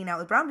hanging out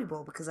with brown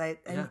people because I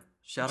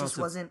Shout out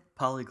to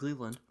Polly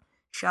Cleveland.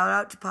 Shout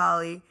out to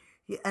Polly.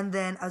 And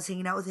then I was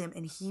hanging out with him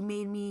and he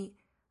made me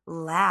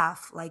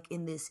laugh like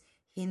in this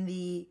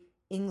Hindi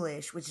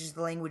English, which is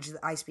the language that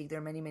I speak. There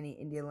are many, many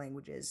Indian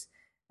languages.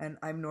 And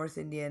I'm North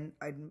Indian.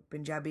 I'm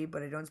Punjabi,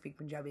 but I don't speak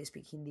Punjabi. I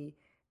speak Hindi.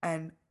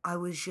 And I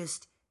was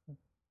just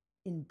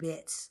in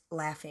bits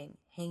laughing,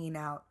 hanging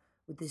out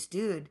with this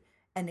dude.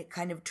 And it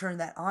kind of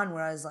turned that on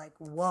where I was like,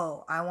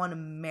 whoa, I want to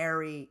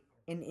marry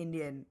an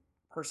Indian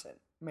person,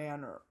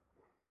 man or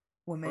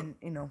woman,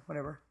 you know,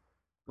 whatever.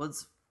 Well,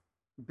 it's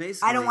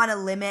basically... I don't want to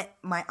limit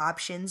my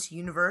options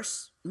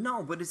universe.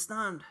 No, but it's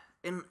not...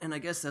 And I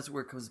guess that's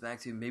where it comes back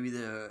to maybe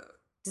the...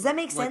 Does that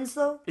make sense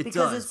though? It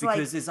because does, it's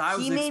because like as I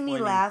was he made me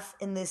explaining- laugh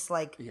in this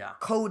like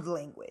code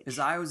language. As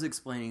I was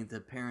explaining,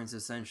 the parents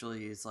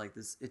essentially it's like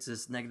this. It's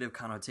this negative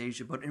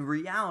connotation, but in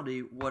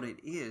reality, what it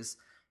is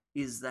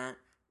that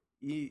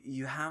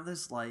you have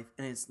this life,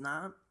 and it's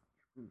not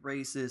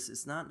racist.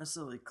 It's not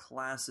necessarily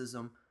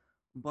classism,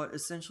 but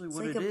essentially it's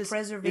what like it a is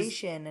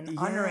preservation and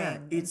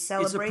honoring and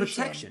celebration. It's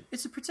a protection.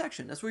 It's a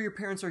protection. That's what your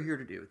parents are here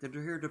to do.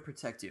 They're here to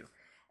protect you.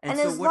 And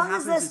so as what long as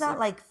happens that's is not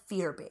like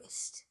fear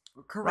based.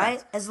 Correct.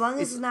 Right? As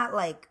long as it's not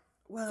like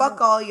well, fuck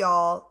all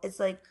y'all. It's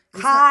like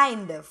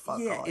kind of fuck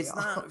all y'all. Yeah, it's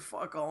not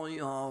fuck all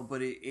y'all,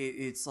 but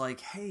it's like,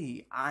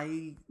 hey,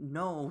 I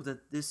know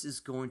that this is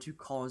going to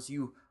cause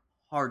you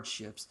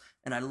hardships,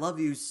 and I love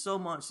you so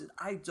much that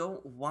I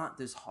don't want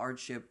this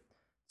hardship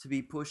to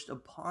be pushed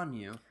upon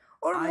you.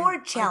 Or more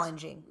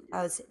challenging,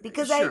 I would say.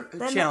 Because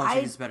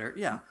challenging is better,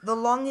 yeah. The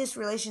longest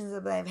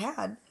relationship that I've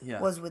had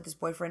was with this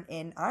boyfriend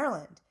in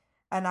Ireland.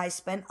 And I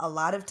spent a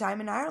lot of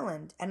time in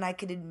Ireland, and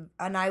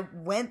I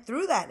went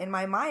through that in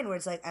my mind where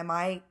it's like, am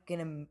I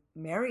gonna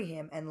marry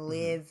him and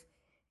live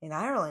in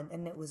Ireland?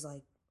 And it was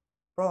like,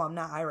 bro, I'm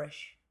not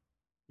Irish.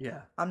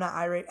 Yeah, I'm not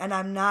Irish, and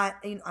I'm not.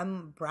 You know,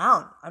 I'm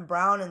brown. I'm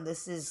brown, and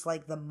this is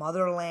like the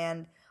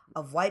motherland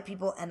of white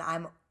people, and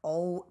I'm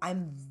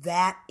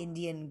that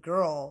Indian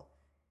girl.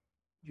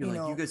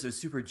 You guys are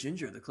super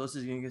ginger. The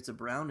closest you're gonna get to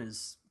brown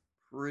is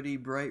pretty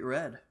bright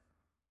red.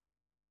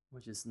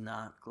 Which is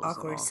not close at all.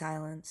 Awkward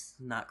silence.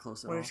 Not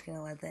close at all. We're just going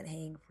to let that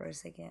hang for a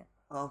second.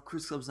 Oh,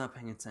 Chris Club's not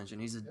paying attention.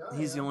 He's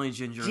the only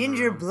ginger.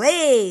 Ginger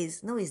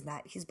Blaze! No, he's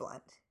not. He's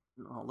blonde.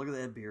 Oh, look at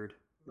that beard.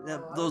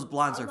 No, those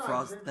blondes are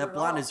frosted. That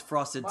blonde is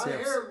frosted My tips.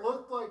 My hair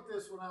looked like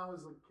this when I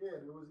was a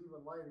kid. It was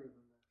even lighter than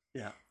that.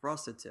 Yeah,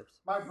 frosted tips.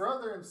 My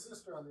brother and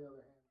sister, on the other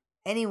hand.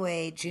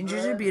 Anyway,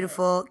 gingers are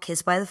beautiful.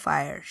 Kissed by the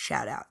fire.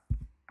 Shout out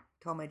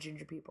to all my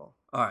ginger people.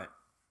 All right.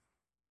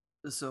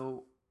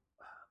 So...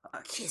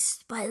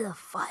 Kissed by the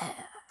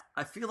fire.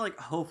 I feel like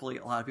hopefully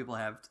a lot of people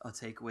have a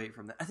takeaway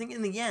from that. I think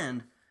in the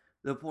end,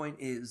 the point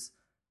is,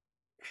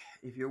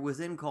 if you're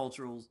within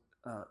cultural...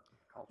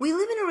 We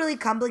live in a really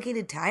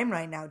complicated time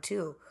right now,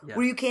 too,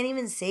 where you can't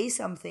even say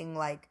something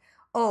like,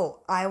 oh,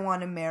 I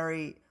want to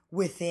marry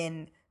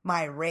within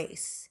my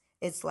race.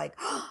 It's like,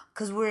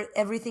 because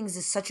everything's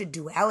just such a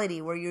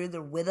duality where you're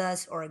either with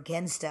us or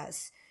against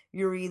us.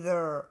 You're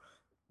either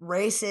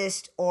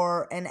racist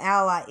or an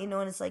ally, you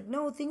know, and it's like,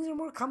 no, things are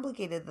more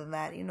complicated than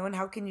that, you know, and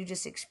how can you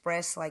just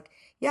express like,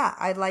 yeah,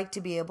 I'd like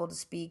to be able to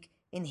speak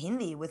in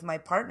Hindi with my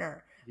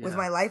partner, with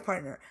my life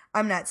partner.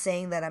 I'm not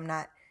saying that I'm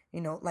not,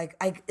 you know, like,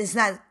 it's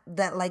not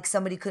that like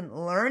somebody couldn't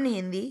learn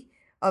Hindi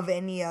of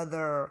any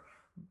other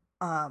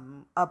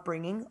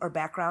upbringing or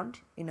background,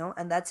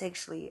 and that's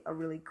actually a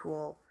really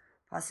cool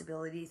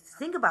possibility to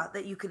think about,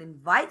 that you could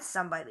invite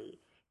somebody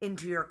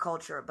into your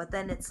culture, but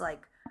then it's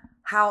like,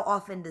 how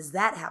often does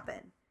that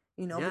happen?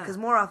 Yeah. Because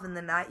more often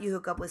than not, you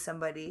hook up with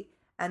somebody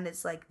and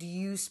it's like, do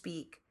you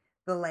speak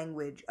the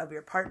language of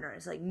your partner?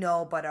 It's like,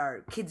 no, but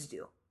our kids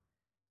do,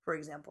 for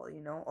example,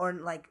 or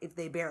like if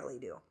they barely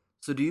do.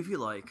 So do you feel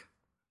like,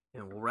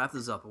 and we'll wrap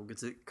this up, we'll get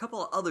to a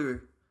couple of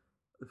other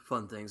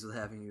fun things with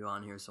having you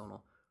on here,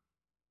 Sonal.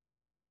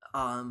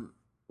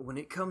 When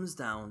it comes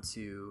down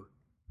to,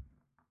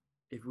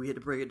 if we had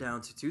to break it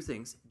down to two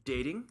things,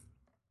 dating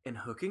and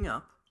hooking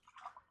up,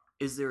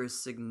 is there a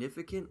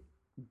significant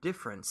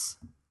difference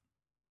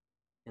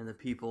in the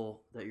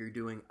people that you're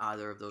doing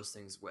either of those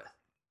things with?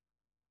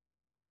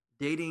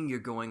 Dating, you're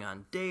going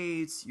on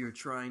dates, you're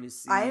trying to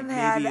see, I've maybe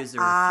had is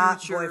there a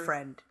future?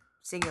 boyfriend,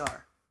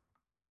 singular.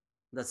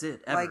 That's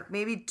it, ever. Like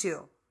maybe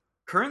two.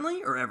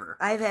 Currently or ever?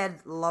 I've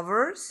had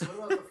lovers. What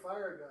about the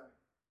fire guy?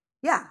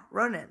 Yeah,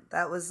 Ronan.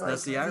 That was like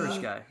That's the Irish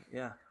guy,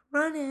 yeah.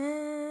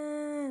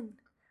 Ronan.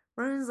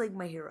 Ronan's like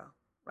my hero,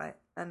 right?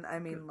 And I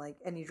mean, like,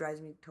 and he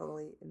drives me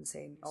totally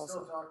insane. You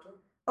Also, still talk to him?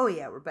 oh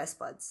yeah, we're best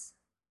buds.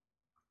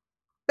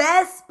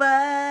 Best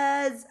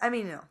buds. I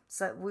mean,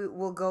 so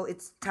we'll go.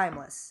 It's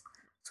timeless.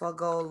 So I'll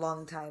go a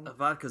long time.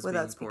 Vodka's being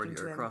without poured speaking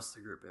to here him. across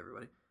the group,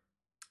 everybody.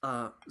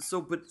 But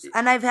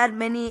And I've had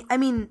many. I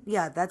mean,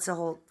 yeah, that's a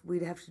whole.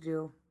 We'd have to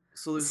do.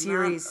 so there's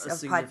series not a of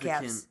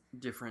significant podcasts.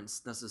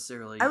 difference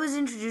necessarily. I was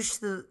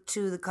introduced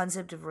to the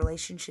concept of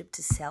relationship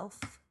to self.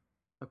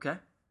 Okay.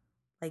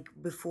 Like,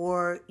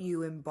 before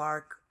you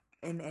embark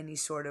in any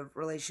sort of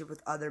relationship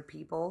with other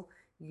people,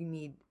 you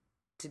need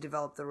to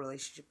develop the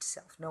relationship to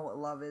self. Know what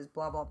love is,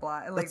 blah, blah,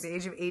 blah. At like the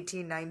age of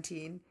 18,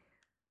 19,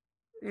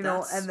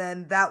 and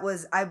then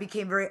I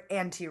became very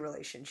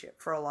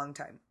anti-relationship for a long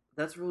time.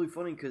 That's really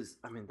funny because,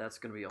 I mean, that's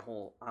going to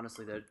be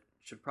honestly, that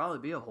should probably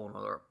be a whole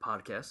nother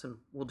podcast, and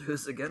we'll do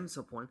this again at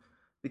some point,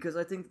 because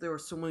I think there are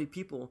so many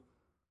people,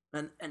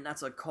 and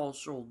that's a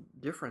cultural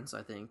difference,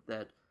 I think,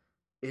 that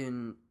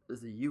in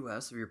the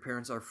U.S., if your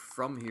parents are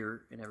from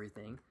here and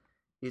everything,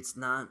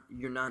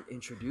 you're not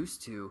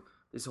introduced to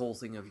this whole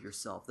thing of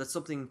yourself. That's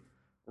something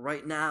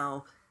right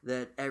now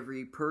that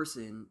every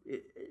person,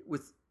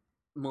 with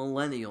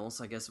millennials,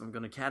 I guess if I'm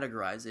going to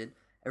categorize it,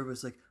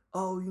 everybody's like,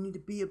 oh, you need to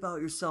be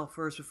about yourself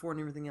first before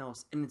everything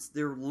else. And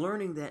they're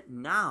learning that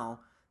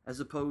now as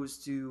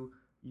opposed to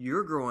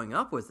you're growing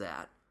up with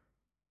that.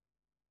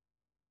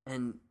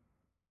 And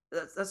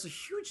that's a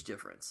huge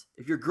difference.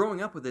 If you're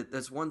growing up with it,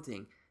 that's one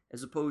thing.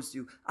 As opposed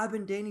to, I've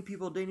been dating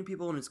people,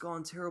 and it's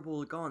gone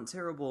terrible,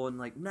 and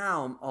like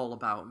now I'm all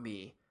about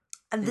me.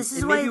 And this is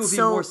and why maybe it's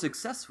you'll be more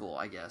successful,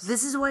 I guess.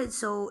 This is why it's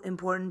so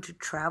important to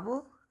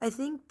travel, I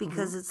think, Mm-hmm.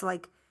 because it's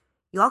like,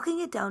 y'all can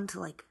get down to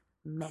like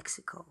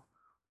Mexico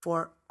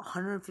for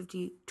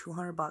 $150,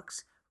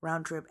 $200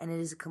 round trip, and it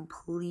is a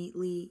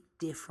completely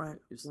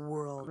different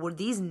world. Where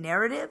these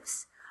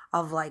narratives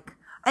of like,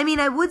 I mean,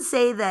 I would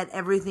say that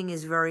everything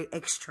is very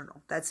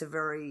external. That's a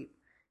very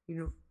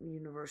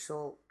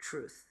universal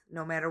truth.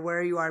 No matter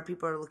where you are,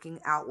 people are looking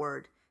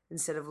outward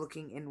instead of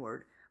looking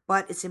inward.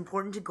 But it's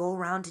important to go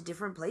around to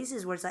different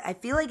places where it's like, I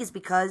feel like it's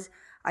because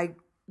I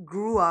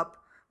grew up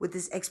with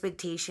this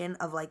expectation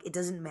of like, it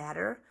doesn't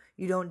matter.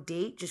 You don't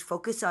date, just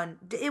focus on,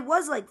 it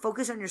was like,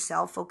 focus on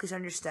yourself, focus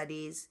on your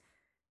studies,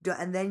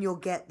 and then you'll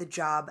get the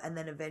job, and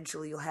then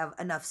eventually you'll have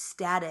enough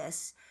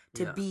status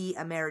to be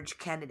a marriage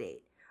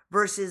candidate.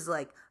 Versus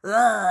like,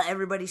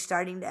 everybody's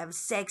starting to have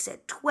sex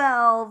at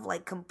 12,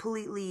 like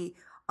completely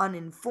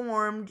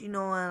uninformed, and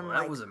that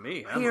like wasn't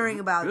me.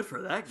 Good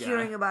for that guy.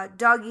 hearing about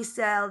doggy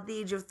style at the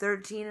age of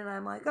 13, and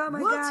I'm like, oh my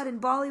What? God, in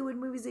Bollywood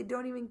movies they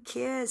don't even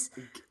kiss.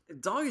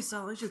 Doggy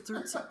style, age of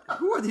 13.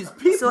 Who are these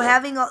people? So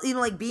having all,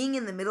 like being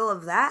in the middle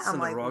of that, It's I'm in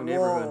the like, wrong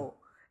whoa. neighborhood.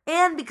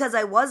 And because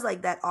I was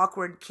like that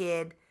awkward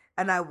kid,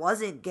 and I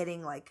wasn't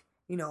getting like,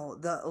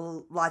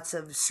 the lots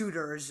of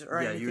suitors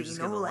or Yeah, anything, you were just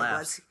who getting like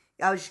laughs.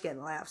 I was just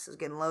getting laughs. I was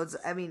getting loads.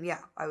 I mean, yeah,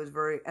 I was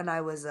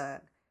I was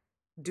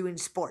doing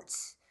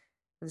sports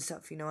and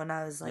stuff, and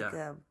I was like,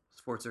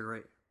 Sports are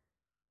great.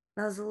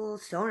 I was a little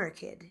stoner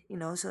kid,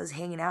 so I was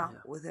hanging out Yeah.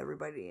 with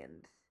everybody.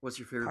 And What's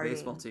your favorite Partying.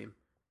 baseball team?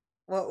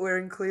 well, we're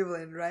in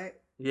Cleveland, right?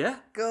 Yeah?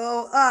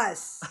 Go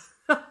us,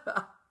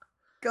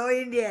 go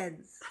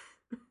Indians,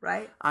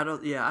 right? I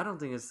don't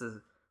think it's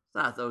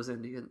not those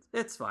Indians.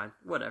 It's fine.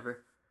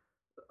 Whatever.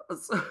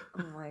 Oh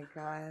my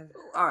God.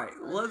 All right,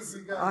 I let's.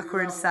 think you guys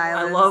Awkward got a lot.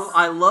 silence.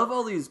 I love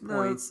all these No,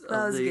 points that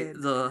of was the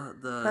good. the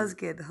That was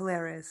good,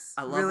 hilarious.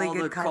 I love really all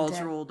good the content.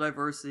 cultural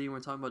diversity. We're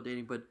talking about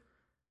dating, but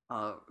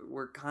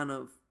we're kind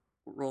of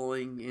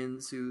rolling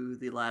into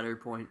the latter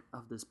point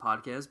of this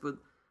podcast. But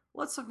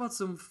let's talk about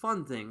some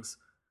fun things.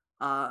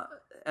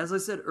 As I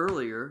said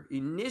earlier,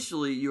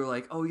 initially you were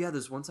like, "Oh yeah,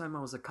 this one time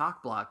I was a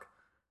cock block,"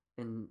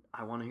 and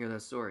I want to hear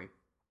that story.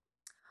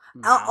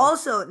 Now-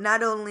 Also,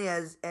 not only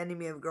as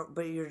enemy of girl,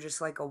 but you're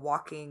just like a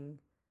walking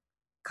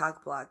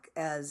cock block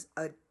as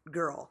a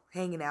girl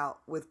hanging out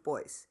with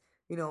boys.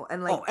 You know,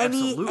 and like Oh,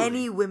 absolutely.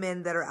 any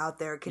women that are out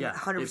there can Yeah,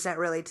 100%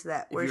 relate to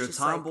that. If Where you're a it's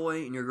just like,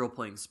 tomboy and you're a girl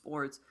playing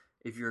sports,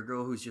 if you're a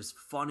girl who's just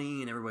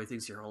funny and everybody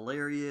thinks you're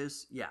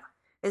hilarious, yeah.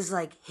 it's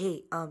like,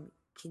 hey,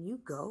 can you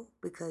go?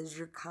 Because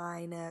you're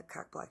kind of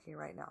cock blocking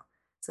right now.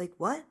 It's like,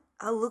 what?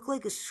 I look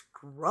like a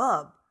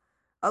scrub.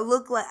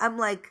 I'm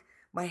like,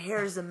 my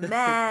hair is a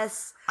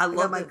mess. I I love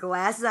got my that-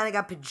 glasses on. I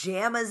got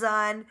pajamas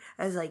on.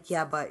 I was like,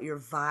 yeah, but your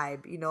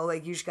vibe, you know,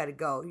 like you just got to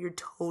go. You're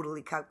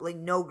totally cock, like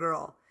no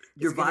girl.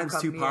 Your is gonna vibe's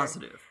come too near.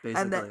 positive,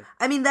 basically. And that,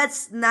 I mean,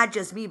 that's not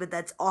just me, but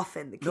that's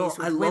often the case No, with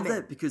I love women.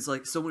 that because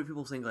like so many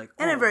people think like,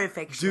 And oh, I'm very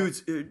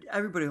affectionate. dudes.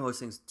 Everybody always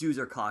thinks dudes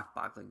are cock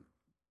blocking.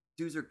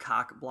 Dudes are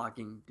cock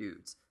blocking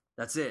dudes.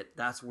 That's it.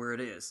 That's where it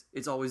is.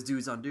 It's always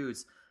dudes on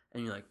dudes,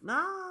 and you're like,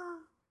 nah.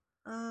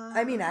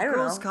 I mean, I don't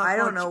girls know. cock I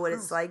don't block know what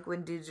girls. it's like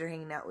when dudes are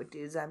hanging out with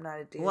dudes. I'm not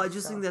a dude. Well, I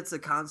just so think that's a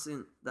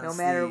constant. That's no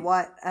matter the,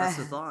 what, That's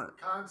the thought.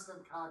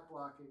 Constant cock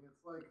blocking.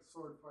 It's like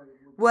sword fighting.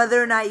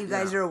 whether or not you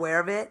guys Yeah. are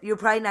aware of it, you're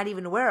probably not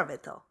even aware of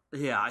it though.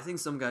 Yeah, I think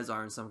some guys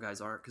are and some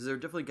guys aren't because there are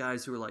definitely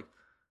guys who are like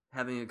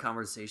having a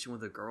conversation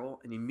with a girl,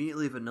 and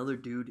immediately if another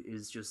dude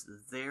is just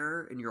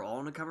there and you're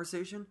all in a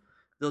conversation,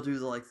 they'll do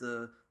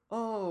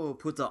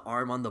put the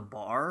arm on the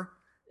bar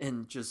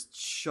and just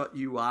shut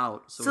you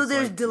out. So it's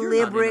there's like, you're not in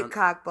deliberate on-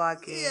 cock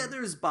blocking. Yeah,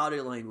 there's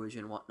body language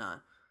and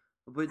whatnot,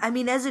 but I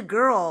mean, as a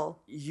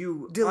girl,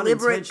 you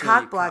deliberate unintentionally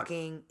cock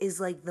blocking is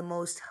like the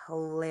most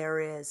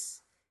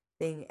hilarious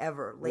thing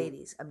ever.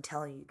 Ladies, I'm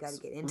telling you, you got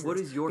to get into what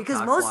this. is your because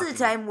cock most of blocking? the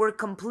time we're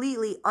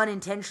completely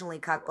unintentionally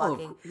cock Oh,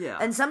 blocking. yeah.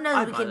 And sometimes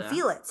I we buy can that.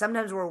 feel it.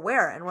 Sometimes we're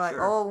aware and we're like,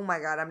 Sure. oh my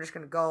God, I'm just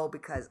going to go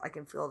because I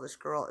can feel this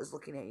girl is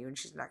looking at you and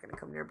she's not going to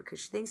come near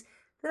because she thinks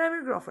that I'm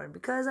your girlfriend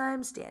because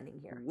I'm standing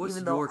here. What's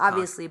Even though your cock-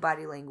 obviously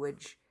body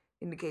language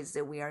indicates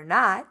that we are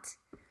not.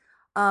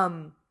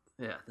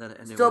 Yeah, that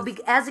ended So with-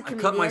 as a I comedian,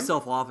 cut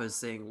myself off as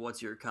saying,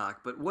 "What's your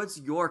cock?" But what's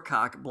your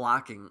cock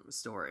blocking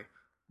story?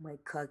 my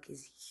cuck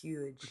is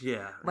huge.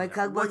 Yeah, My yeah.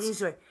 cock What's- blocking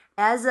story.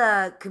 As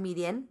a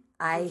comedian,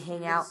 I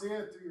hang out. You can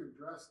see it through your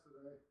dress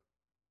today.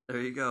 There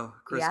you go.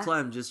 Chris Yeah.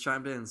 Clem just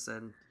chimed in and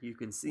said you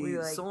can see We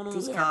were like,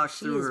 Sonal's "Damn, cock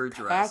she through is her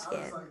dress. I was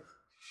packing." like,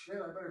 shit,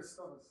 I better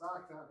stuff a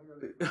sock down here.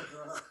 To get my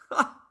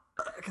dress.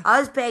 I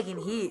was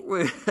packing heat.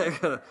 Wait, I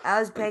gotta- I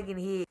was packing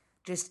heat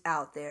just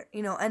out there,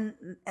 you know. And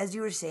as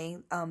you were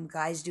saying,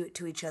 guys do it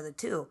to each other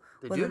too,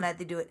 They whether do. or not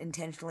they do it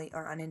intentionally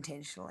or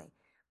unintentionally.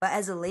 But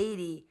as a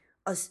lady,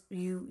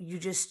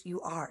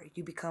 you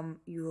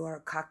are a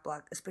cock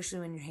block, especially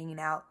when you're hanging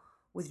out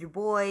with your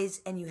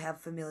boys and you have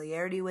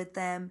familiarity with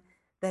them.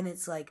 Then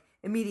it's like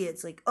immediate.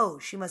 It's like, oh,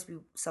 she must be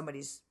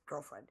somebody's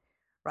girlfriend,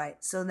 right?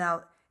 So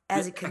now,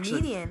 as a Yeah, actually,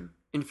 comedian,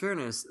 in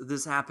fairness,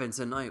 this happened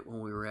tonight when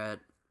we were at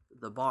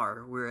the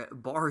bar. We were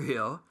at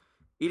Barrio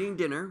eating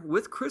dinner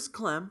with Chris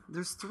Clem.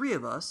 There's 3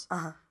 of us.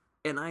 uh-huh.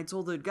 And I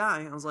told the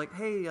guy, I was like,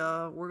 hey,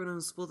 we're going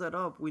to split that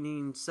up. We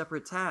need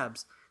separate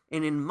tabs.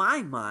 And in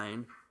my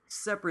mind,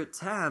 separate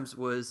tabs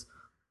was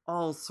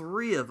all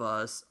 3 of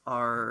us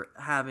are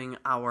having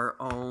our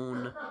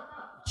own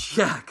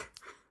check.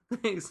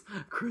 Thanks,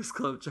 Chris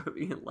Club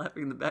jumping and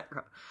laughing in the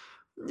background.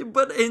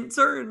 But in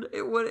turn,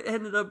 what it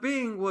ended up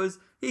being was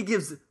he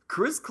gives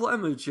Chris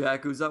Clem a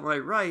check, who's on my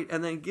right,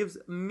 and then gives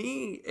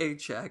me a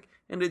check,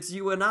 and it's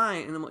you and I.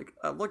 And I'm like,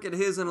 I look at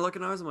his and I look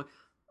at ours. I'm like,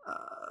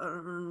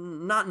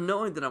 not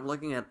knowing that I'm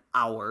looking at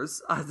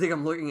ours, I think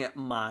I'm looking at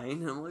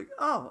mine, and I'm like,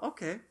 oh,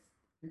 okay.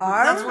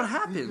 That's what You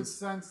happens. could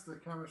sense the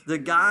chemistry. The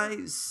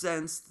guy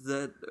sensed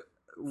that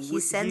He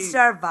sensed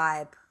our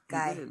vibe, he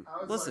guy. did.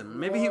 I was Listen, like,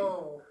 maybe he.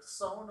 whoa,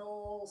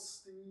 Sonal,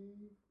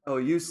 Steve. Oh,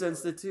 you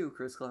sensed it too,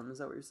 Chris Clem. Is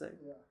that what you're saying?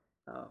 Yeah.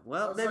 Oh, I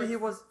well, was maybe like, he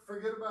was.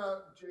 Forget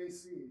about JC.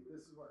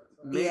 This is what it's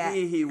like. Maybe Yeah.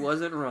 he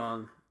wasn't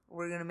wrong.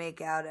 We're gonna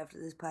make out after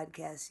this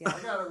podcast, yeah.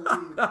 I gotta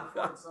leave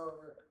before it's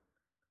over.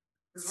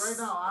 Because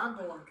right now I'm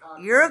the one cock.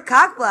 You're a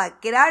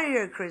cockblock. Get out of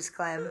here, Chris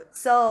Clem.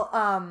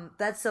 So,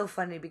 that's so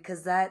funny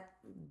because that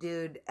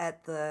dude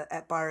at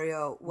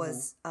Barrio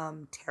was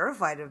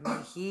terrified of me.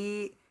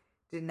 He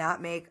did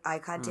not make eye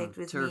contact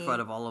with me. Terrified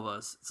of all of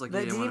us. It's like But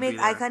he did didn't he want to be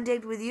make eye there.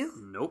 contact with you?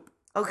 Nope.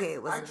 Okay, it I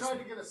wasn't. just tried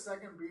me. to get a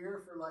second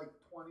beer for like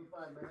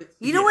 25 minutes.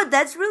 You know Yeah. what?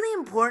 That's really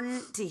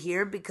important to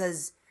hear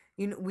because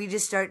we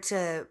just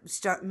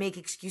start make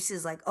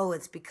excuses like, oh,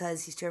 it's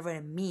because he's terrified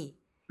of me.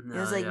 And it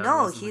was like, yeah, it no,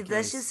 wasn't the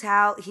that's case. just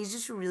how he's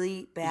just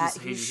really bad. just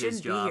He hated his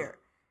shouldn't be job. here.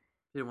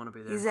 He didn't want to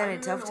be there. He's I having a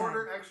didn't tough time.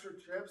 order extra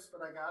chips,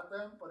 but I got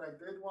them. But I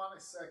did want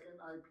a second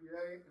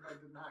IPA, and I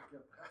did not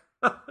get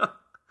that.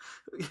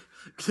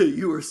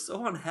 You were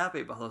so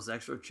unhappy about those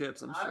extra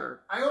chips, I'm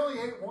sure. I only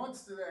ate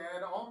once today. I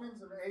had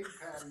almonds and egg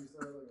patties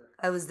earlier.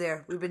 I was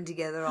there. We've been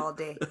together all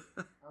day.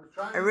 I was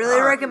trying. I to really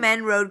talk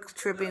recommend road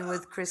tripping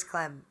with Chris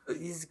Clem.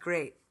 He's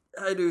great.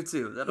 I do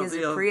too. That'll has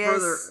be a a Prius.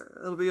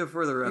 further. It'll be a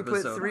further You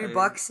episode. put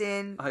 $3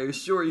 in. I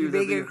assure You you,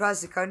 there'll make it be,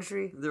 across the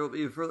country. there will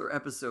be a further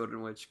episode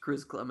in which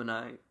Chris Clem and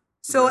I.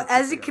 So will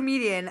as a together.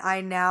 comedian,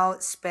 I now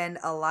spend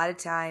a lot of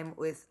time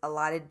with a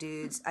lot of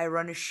dudes. I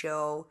run a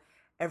show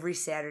every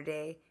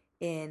Saturday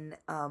in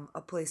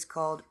a place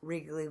called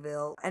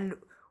Wrigleyville, and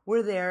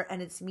we're there,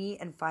 and it's me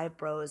and 5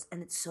 bros,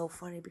 and it's so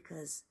funny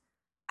because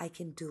I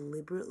can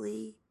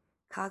deliberately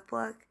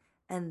cockblock.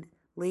 And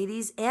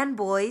ladies and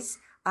boys,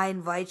 I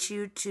invite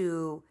you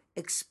to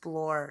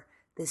explore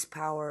this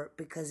power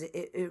because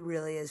it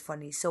really is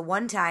funny. So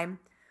one time,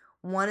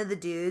 one of the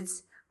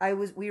dudes,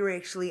 we were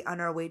actually on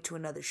our way to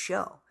another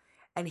show,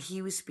 and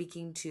he was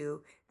speaking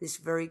to this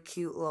very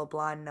cute little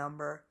blonde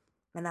number,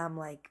 and I'm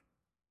like,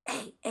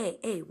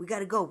 hey, we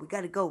gotta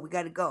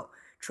go.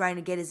 Trying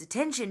to get his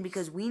attention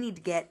because we need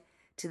to get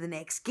to the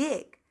next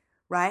gig,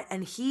 right?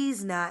 And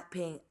he's not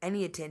paying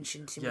any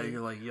attention to me. Yeah,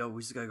 you're like, yo,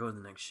 we just gotta go to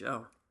the next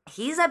show.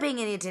 He's not paying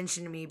any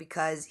attention to me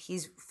because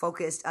he's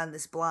focused on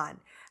this blonde.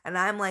 And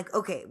I'm like,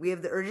 okay, we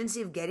have the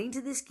urgency of getting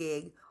to this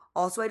gig.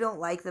 Also, I don't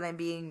like that I'm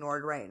being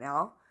ignored right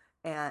now.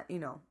 And,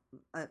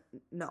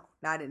 no,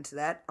 not into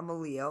that. I'm a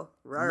Leo.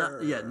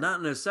 Not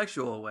in a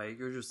sexual way.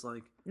 You're just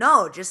like...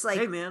 No, just like...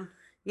 Hey, man.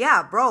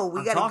 Yeah, bro,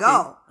 we gotta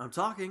go. I'm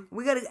talking.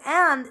 We gotta...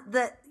 And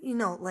that,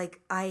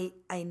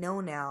 I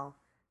know now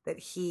that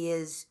he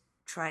is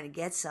trying to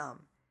get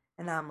some.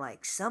 And I'm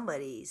like,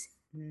 somebody's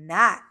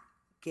not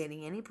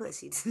getting any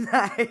pussy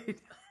tonight.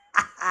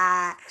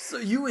 So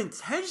you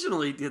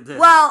intentionally did this.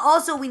 Well,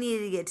 also we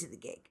needed to get to the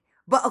gig.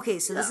 But okay,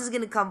 so this is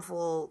gonna come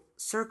full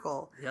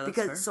circle. Yeah, that's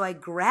because fair. So I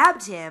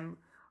grabbed him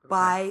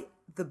by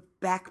the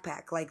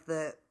backpack, like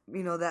the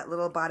that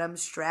little bottom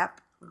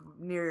strap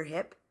near your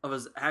hip. Of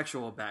his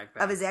actual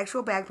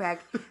backpack.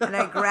 And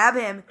I grab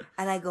him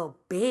and I go,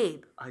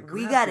 babe,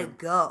 we gotta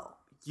go.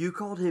 You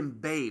called him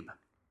babe.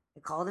 I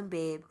called him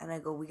babe and I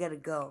go, we gotta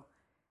go.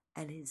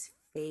 And his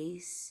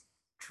face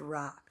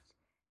dropped.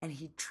 And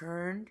he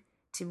turned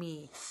to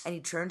me and he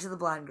turned to the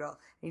blonde girl.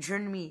 And he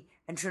turned to me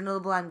and turned to the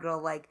blonde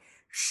girl like,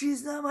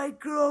 she's not my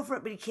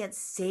girlfriend. But he can't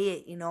say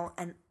it,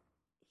 and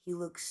he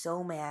looked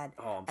so mad.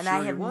 Oh, and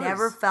I have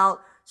never felt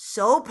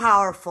so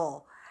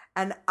powerful.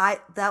 And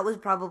that was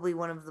probably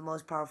one of the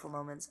most powerful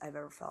moments I've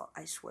ever felt.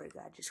 I swear to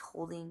God, just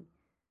holding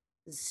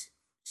this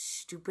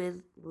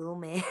stupid little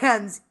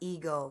man's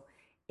ego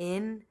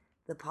in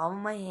the palm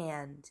of my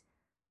hand,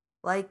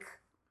 like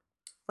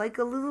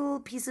a little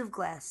piece of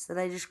glass that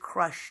I just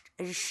crushed.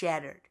 I just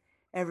shattered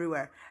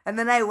everywhere. And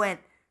then I went,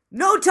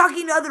 no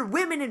talking to other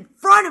women in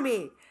front of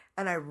me.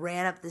 And I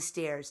ran up the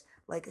stairs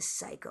like a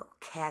psycho,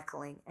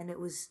 cackling. And it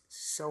was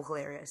so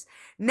hilarious.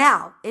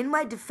 Now, in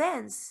my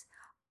defense,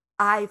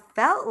 I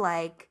felt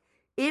like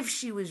if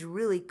she was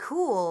really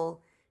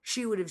cool,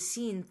 she would have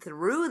seen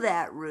through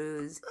that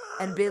ruse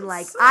and been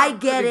like, I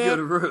get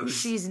it.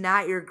 She's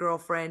not your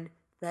girlfriend.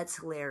 That's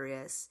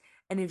hilarious.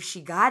 And if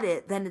she got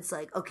it, then it's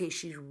like, okay,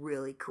 she's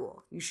really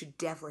cool. You should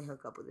definitely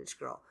hook up with this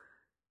girl.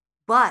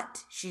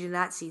 But she did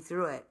not see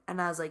through it. And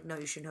I was like, no,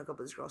 you shouldn't hook up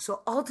with this girl.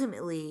 So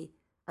ultimately,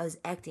 I was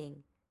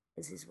acting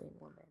as his wing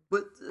woman.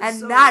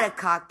 Not a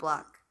cock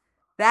block.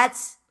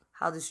 That's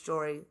how the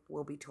story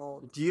will be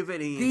told. Do you have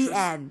any The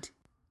end.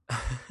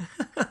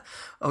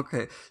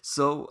 Okay,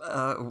 so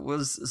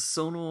was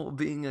Sonal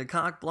being a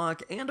cock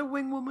block and a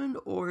wing woman,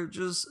 or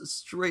just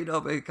straight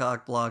up a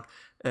cock block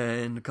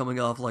and coming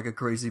off like a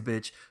crazy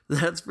bitch?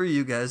 That's for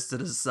you guys to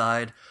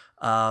decide.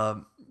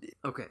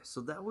 Okay,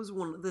 so that was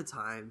one of the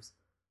times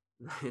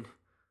that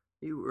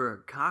you were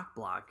a cock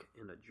block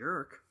and a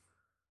jerk.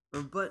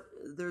 But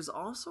there's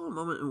also a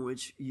moment in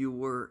which you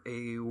were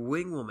a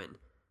wing woman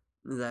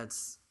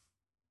that's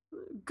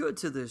good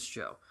to this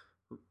show.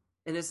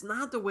 And it's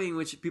not the way in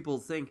which people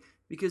think,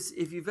 because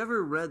if you've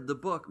ever read the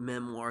book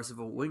Memoirs of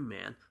a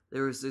Wingman,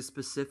 there is a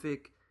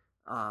specific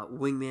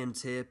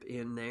wingman tip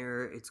in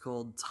there. It's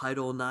called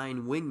Title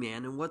IX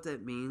Wingman, and what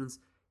that means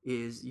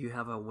is you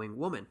have a wing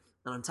woman.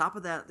 And on top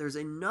of that, there's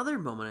another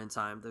moment in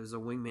time, there's a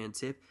wingman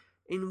tip,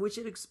 in which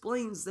it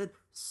explains that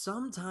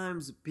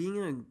sometimes being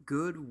a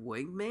good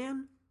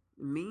wingman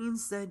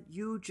means that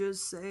you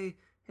just say,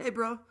 hey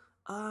bro,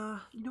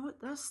 you know what,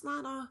 that's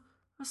not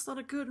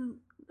a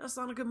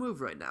good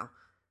move right now.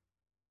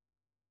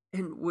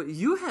 And what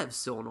you have,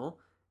 Sonal,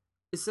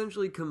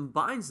 essentially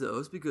combines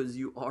those, because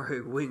you are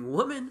a wing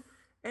woman,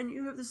 and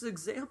you have this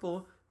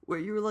example where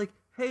you were like,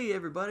 hey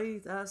everybody,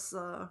 that's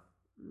not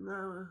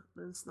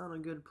a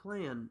good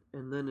plan.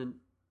 And then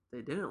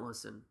they didn't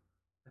listen.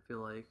 I feel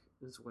like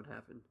is what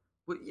happened.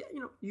 But yeah,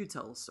 you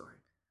tell the story.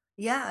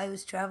 Yeah, I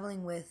was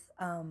traveling with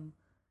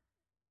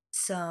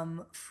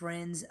some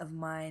friends of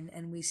mine,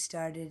 and we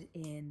started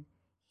in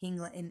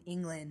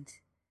England,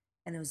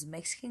 and it was a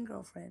Mexican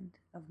girlfriend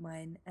of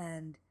mine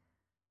and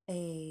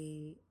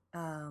a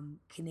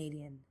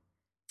Canadian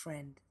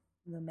friend.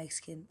 The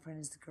Mexican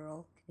friend is the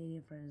girl,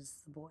 Canadian friend is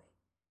the boy,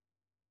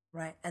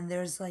 right? And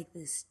there's like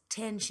this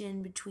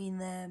tension between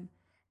them,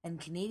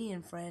 and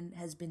Canadian friend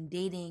has been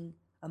dating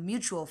a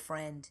mutual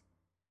friend,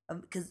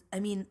 because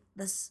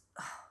that's.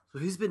 So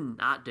he's been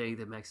not dating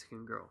the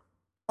Mexican girl.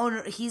 Oh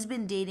no, he's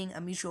been dating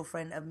a mutual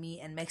friend of me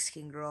and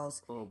Mexican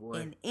girls. Oh boy.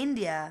 In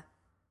India,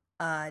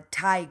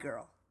 Thai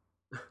girl.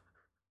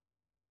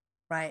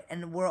 Right,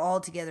 and we're all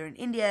together in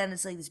India, and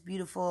it's like this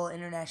beautiful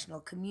international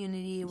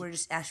community. We're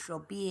just astral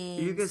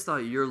beings. You guys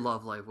thought your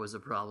love life was a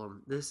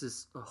problem. This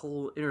is a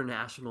whole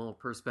international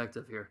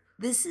perspective here.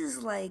 This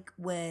is like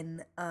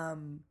when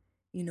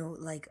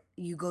like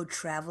you go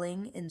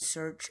traveling in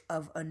search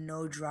of a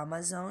no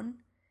drama zone,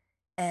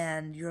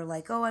 and you're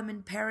like, oh, I'm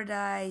in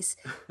paradise.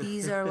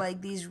 These are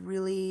like these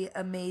really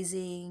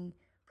amazing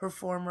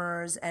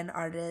performers and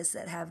artists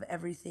that have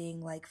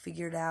everything like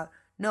figured out.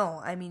 No,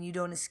 I mean, you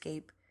don't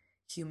escape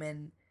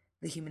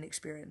the human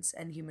experience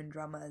and human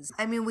dramas.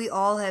 I mean, we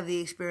all have the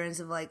experience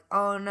of like,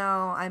 oh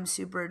no, I'm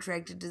super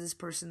attracted to this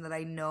person that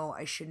I know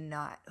I should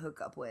not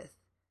hook up with.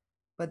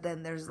 But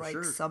then there's For like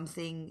sure.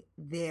 something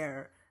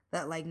there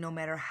that like no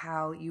matter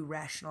how you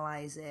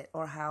rationalize it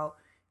or how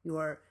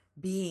your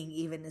being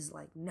even is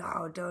like,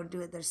 no, don't do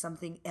it. There's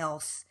something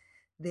else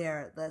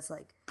there that's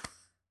like,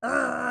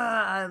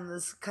 and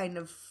this kind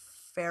of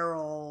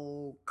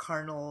feral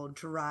carnal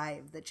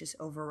drive that just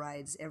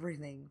overrides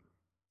everything.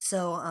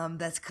 So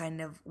that's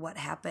kind of what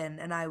happened,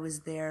 and I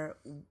was there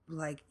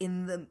like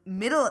in the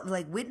middle of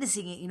like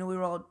witnessing it. We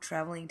were all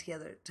traveling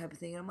together type of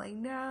thing, and I'm like,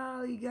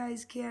 no, you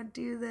guys can't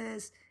do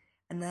this.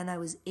 And then I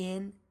was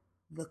in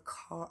a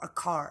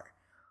car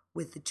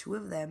with the two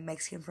of them,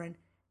 Mexican friend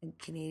and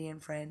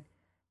Canadian friend,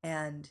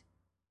 and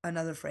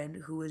another friend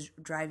who was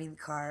driving the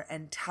car,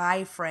 and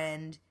Thai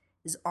friend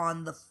is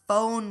on the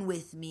phone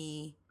with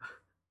me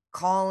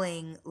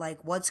calling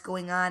like, what's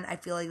going on? I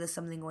feel like there's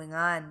something going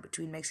on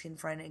between Mexican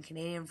friend and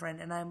Canadian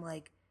friend. And I'm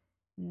like,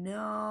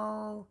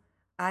 no,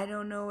 I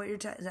don't know what you're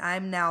talking.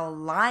 I'm now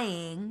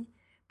lying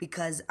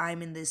because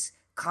I'm in this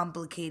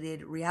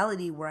complicated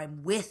reality where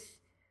I'm with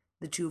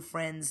the two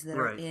friends that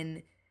are Right.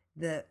 in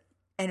the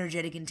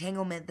energetic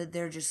entanglement, that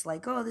they're just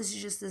like, oh, this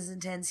is just this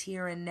intense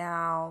here and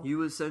now.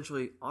 You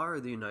essentially are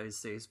the United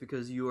States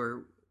because you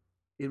are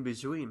in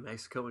between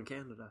Mexico and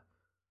Canada.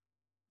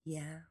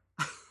 Yeah.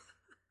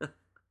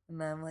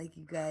 And I'm like,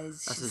 you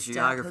guys That's should a stop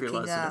geography hooking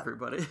lesson, up.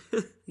 everybody.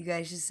 You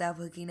guys should stop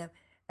hooking up.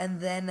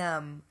 And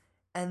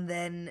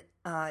then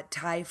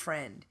Thai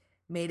friend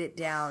made it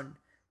down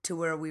to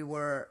where we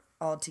were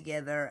all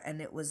together, and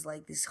it was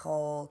like this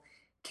whole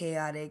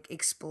chaotic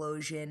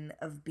explosion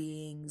of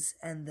beings.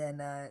 And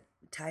then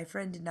Thai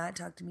friend did not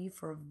talk to me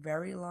for a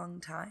very long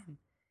time.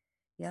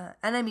 Yeah.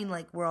 And I mean,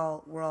 like, we're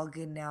all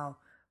good now,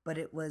 but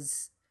it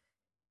was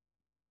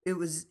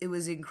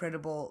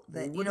incredible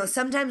that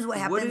sometimes what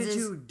happens What did is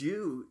you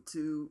do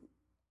to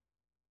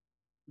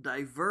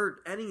divert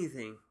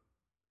anything?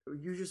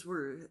 You just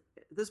were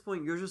at this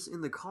point. You're just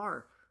in the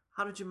car.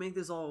 How did you make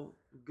this all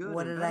good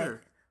what and did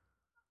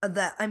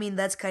better? I mean,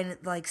 that's kind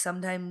of like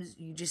sometimes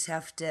you just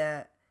have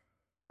to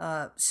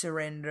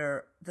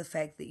surrender the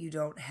fact that you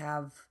don't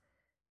have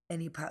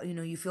any power.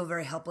 You feel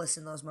very helpless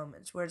in those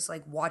moments where it's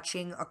like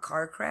watching a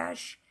car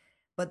crash,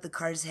 but the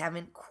cars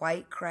haven't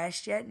quite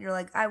crashed yet, and you're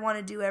like, I want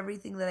to do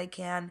everything that I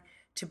can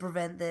to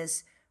prevent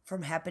this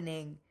from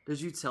happening.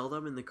 Did you tell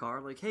them in the car,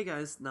 like, "Hey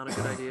guys, not a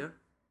good idea"?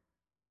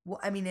 Well,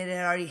 I mean, it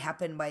had already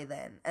happened by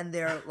then, and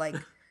they're like,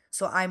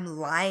 so I'm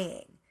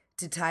lying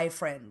to Thai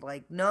friend,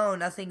 like, no,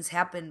 nothing's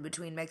happened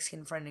between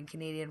Mexican friend and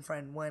Canadian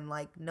friend, when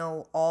like,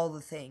 no, all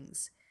the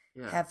things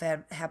Yeah.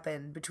 have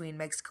happened between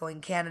Mexico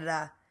and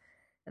Canada,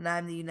 and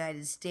I'm the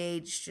United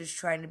States just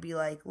trying to be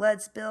like,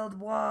 let's build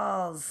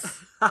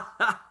walls,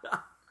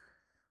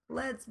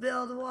 let's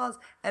build walls,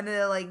 and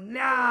they're like,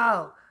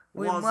 no,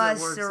 we Walls that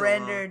must work so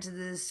surrender well. to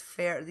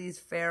these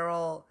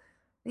feral,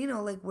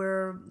 like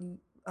we're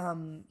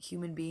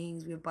human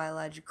beings, we have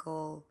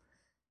biological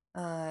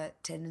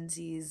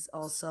tendencies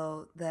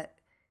also that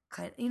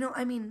kind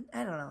I mean,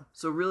 I don't know.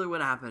 So really,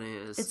 what happened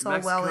is It's all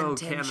Mexico, well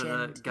Canada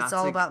intentioned. got It's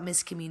all about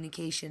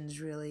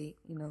miscommunications, really,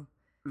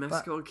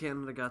 Mexico and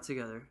Canada got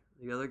together.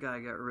 The other guy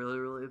got really,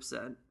 really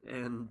upset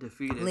and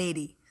defeated.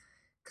 Lady,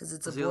 because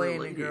it's a Was the boy other and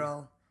a lady?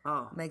 girl.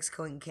 Oh,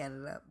 Mexico and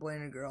Canada, boy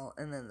and a girl,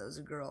 and then there's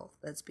a girl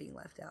that's being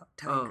left out,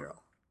 Thai Oh.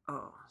 girl.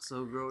 oh.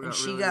 So girl got And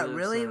she really, got really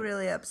really, upset.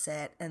 really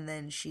upset, and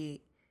then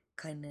she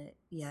kind of,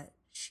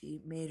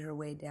 she made her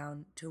way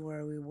down to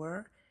where we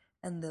were,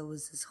 and there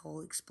was this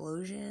whole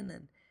explosion,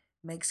 and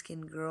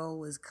Mexican girl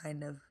was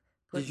kind of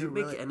Did you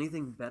make really,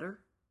 anything better?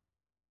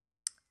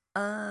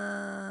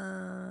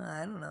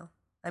 I don't know.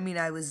 I mean,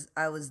 I was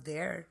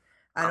there.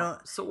 I Oh,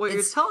 don't. So what you're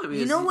it's- telling me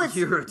you is know what's-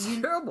 you're a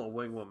you- terrible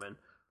wing woman.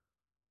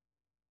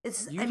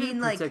 It's. You I didn't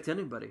mean, like, protect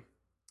anybody.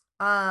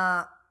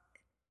 yeah.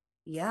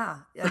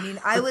 I mean,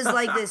 I was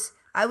like this.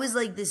 I was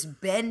like this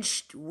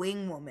benched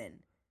wing woman.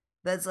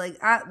 That's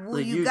like, will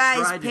Like, you you guys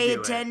tried to pay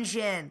do it.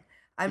 attention?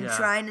 I'm Yeah.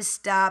 trying to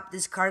stop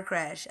this car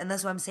crash, and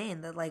that's what I'm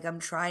saying. That like I'm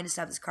trying to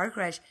stop this car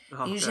crash.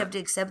 And you just Okay. have to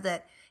accept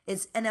that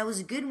it's. And I was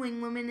a good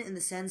wing woman in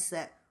the sense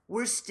that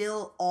we're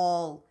still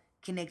all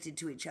connected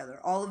to each other.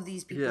 All of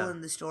these people Yeah.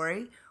 in the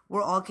story,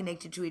 we're all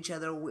connected to each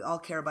other. We all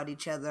care about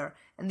each other,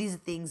 and these are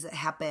things that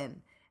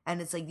happen. And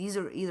it's like these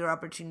are either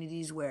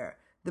opportunities where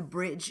the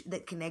bridge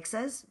that connects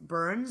us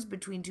burns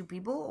between two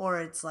people, or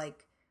it's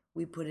like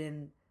we put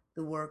in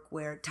the work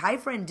where Thai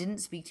friend didn't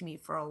speak to me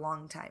for a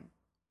long time.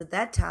 At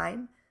that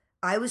time,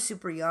 I was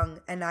super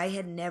young and I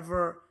had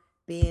never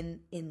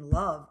been in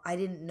love. I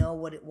didn't know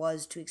what it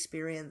was to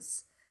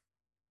experience.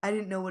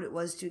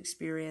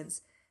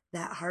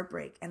 That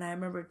heartbreak. And I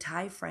remember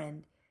Thai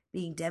friend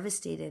being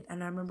devastated,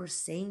 and I remember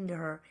saying to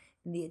her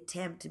in the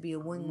attempt to be a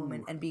wing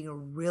woman and being a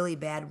really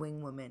bad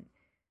wing woman,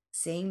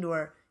 saying to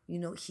her, you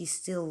know, he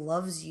still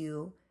loves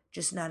you,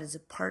 just not as a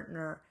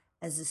partner,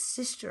 as a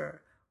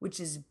sister, which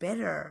is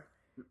better.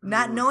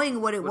 Not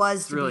knowing what it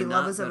was to really be in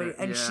love not with somebody.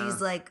 better, And yeah.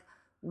 she's like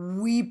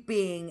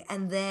weeping.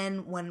 And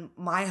then when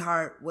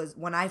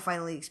I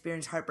finally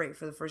experienced heartbreak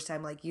for the first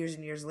time, like years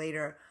and years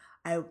later,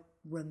 I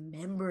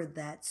remembered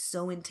that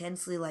so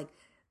intensely. Like,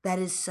 that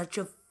is such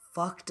a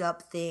fucked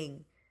up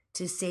thing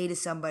to say to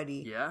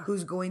somebody Yeah.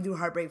 who's going through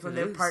heartbreak from It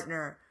their is.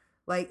 partner.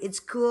 Like, it's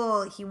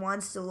cool. He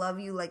wants to love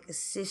you like a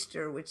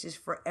sister, which is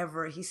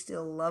forever. He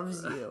still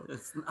loves you.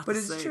 It's not But the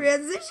it's same.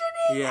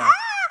 transitioning. Yeah.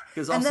 Ah!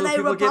 Because And also then I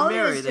people get married.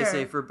 apologized They to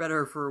say her. for better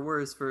or for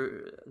worse.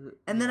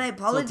 And then I till death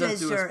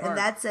apologized do to us her. In part.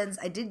 that sense,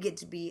 I did get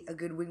to be a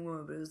good wing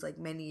woman, but it was like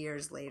many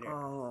years later.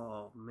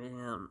 Oh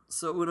man!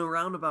 So in a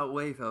roundabout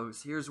way,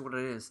 folks, here's what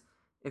it is: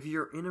 if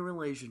you're in a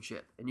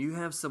relationship and you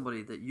have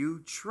somebody that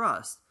you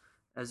trust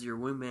as your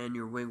wingman,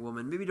 your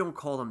wingwoman, maybe don't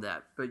call them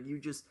that, but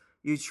you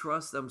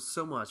trust them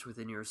so much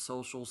within your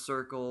social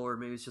circle, or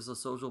maybe it's just a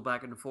social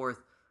back and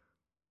forth.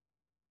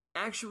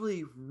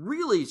 Actually,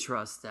 really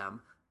trust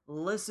them.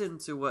 Listen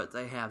to what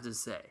they have to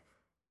say.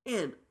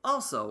 And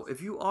also,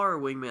 if you are a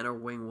wingman or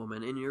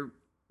wingwoman and you're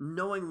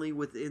knowingly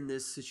within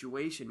this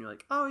situation, you're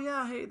like, oh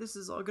yeah, hey, this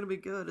is all going to be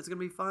good. It's going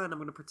to be fine. I'm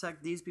going to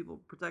protect these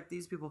people.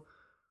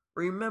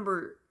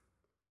 Remember,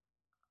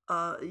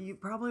 you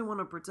probably want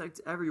to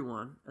protect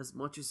everyone as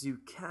much as you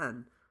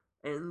can.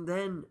 And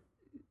then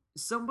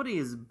somebody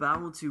is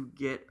bound to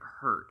get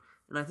hurt.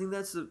 And I think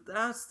that's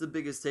the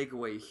biggest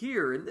takeaway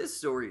here in this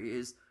story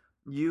is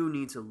you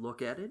need to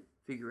look at it,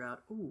 figure out,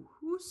 ooh,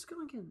 who's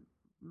going to get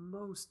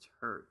most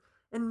hurt?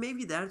 And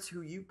maybe that's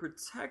who you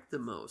protect the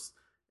most.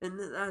 And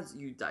that's,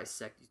 you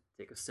dissect, you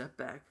take a step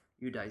back,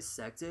 you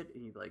dissect it,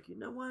 and you're like, you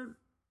know what?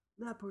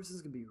 That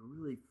person's going to be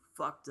really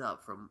fucked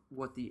up from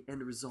what the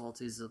end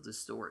result is of the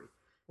story.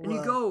 And you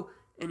Right. go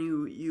and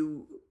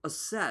you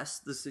assess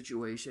the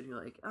situation.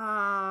 You're like,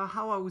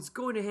 how I was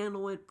going to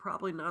handle it,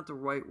 probably not the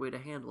right way to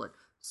handle it.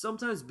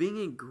 Sometimes being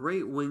a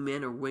great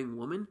wingman or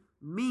wingwoman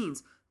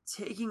means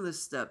taking the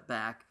step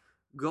back,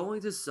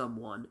 going to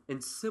someone,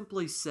 and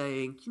simply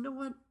saying, you know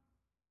what?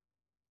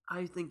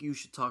 I think you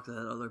should talk to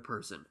that other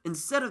person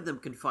instead of them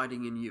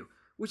confiding in you,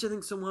 which I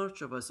think so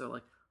much of us are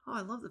like, oh,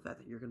 I love the fact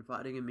that you're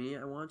confiding in me.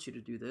 I want you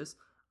to do this.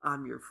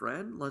 I'm your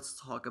friend.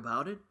 Let's talk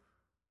about it.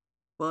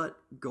 But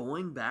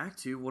going back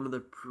to one of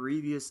the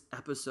previous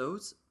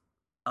episodes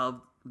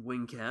of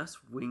Wingcast,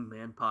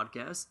 Wingman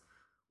Podcast,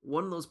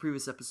 one of those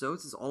previous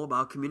episodes is all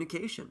about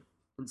communication.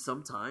 And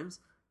sometimes,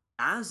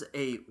 as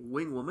a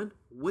wingwoman,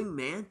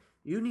 wingman,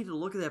 you need to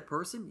look at that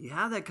person, you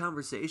have that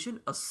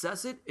conversation,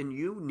 assess it, and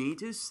you need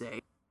to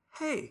say,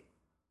 hey,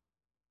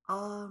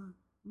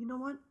 you know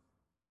what?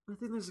 I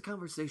think there's a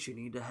conversation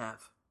you need to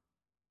have.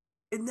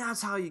 And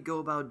that's how you go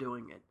about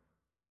doing it.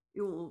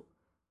 It will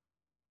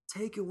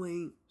take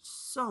away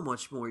so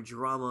much more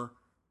drama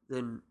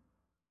than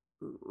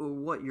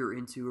what you're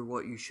into or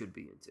what you should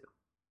be into.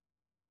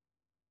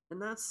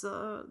 And that's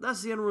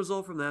the end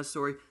result from that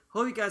story.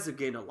 Hope you guys have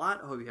gained a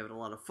lot. Hope you're having a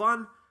lot of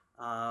fun.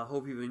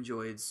 Hope you've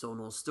enjoyed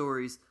Sonal's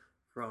stories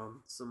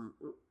from some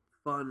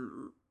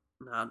fun,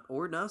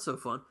 not so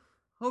fun.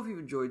 Hope you've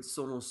enjoyed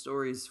Sonal's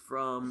stories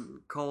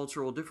from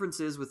cultural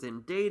differences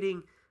within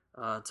dating,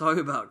 talking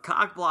about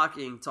cock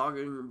blocking,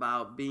 talking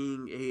about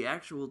being a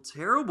actual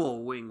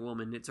terrible wing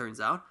woman, it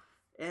turns out,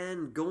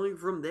 and going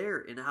from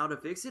there and how to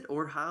fix it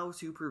or how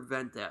to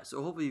prevent that.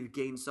 So hopefully you've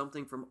gained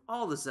something from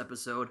all this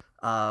episode.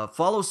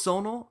 Follow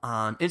Sonal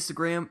on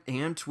Instagram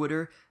and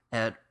Twitter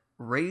at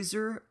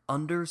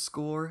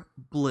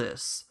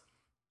razor_bliss.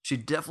 She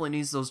definitely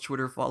needs those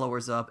Twitter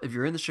followers up. If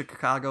you're in the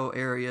Chicago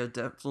area,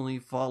 definitely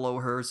follow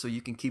her so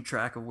you can keep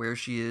track of where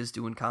she is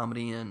doing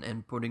comedy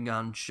and putting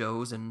on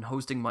shows and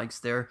hosting mics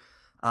there.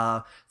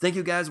 Thank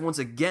you guys once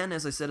again,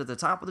 as I said at the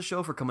top of the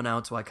show, for coming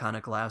out to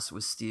Iconic Laughs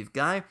with Steve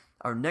Guy.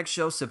 Our next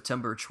show,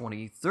 September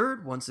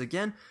 23rd, once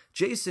again,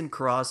 Jason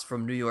Cross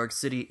from New York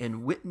City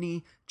and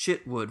Whitney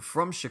Chitwood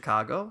from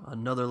Chicago,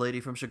 another lady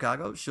from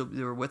Chicago. She'll be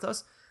there with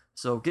us.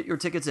 So get your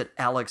tickets at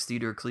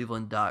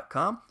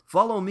alextheatercleveland.com.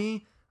 Follow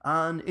me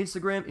on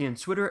Instagram and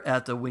Twitter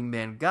at The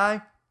Wingman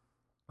Guy.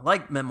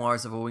 Like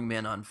Memoirs of a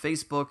Wingman on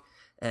Facebook.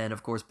 And,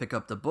 of course, pick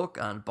up the book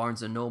on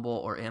Barnes & Noble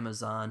or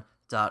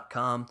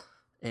Amazon.com.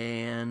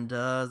 And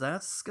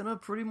that's going to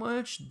pretty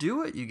much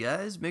do it, you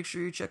guys. Make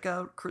sure you check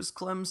out Chris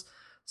Clem's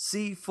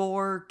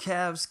C4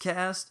 Cavs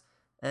Cast.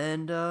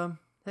 And,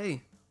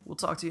 hey, we'll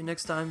talk to you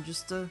next time.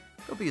 Just go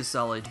be a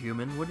solid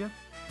human, would you?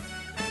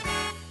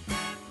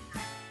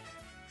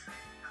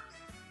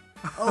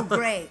 Oh,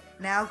 great.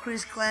 Now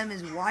Chris Clem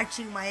is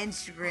watching my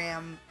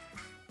Instagram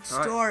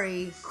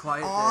story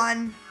Quiet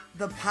on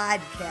the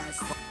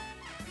podcast.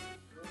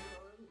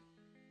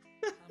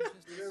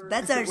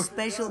 That's our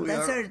special,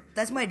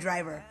 that's my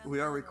driver.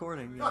 We are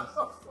recording, yes.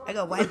 I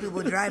got white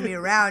people driving me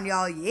around,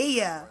 y'all.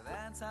 Yeah.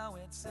 That's how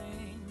it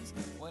seems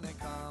when it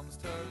comes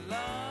to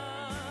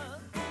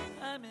love.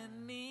 I'm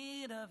in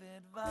need of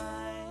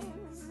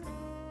advice.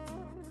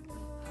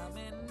 I'm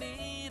in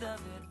need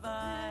of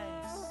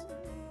advice.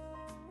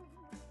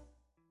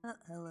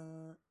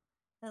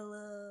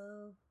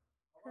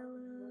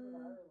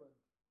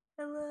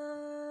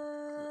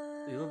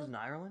 lived in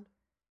Ireland?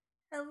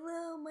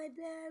 Hello, my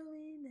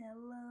darling.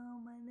 Hello,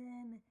 my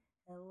nana.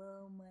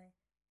 Hello, my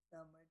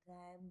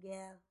summertime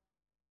gal.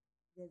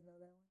 You guys know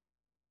that one?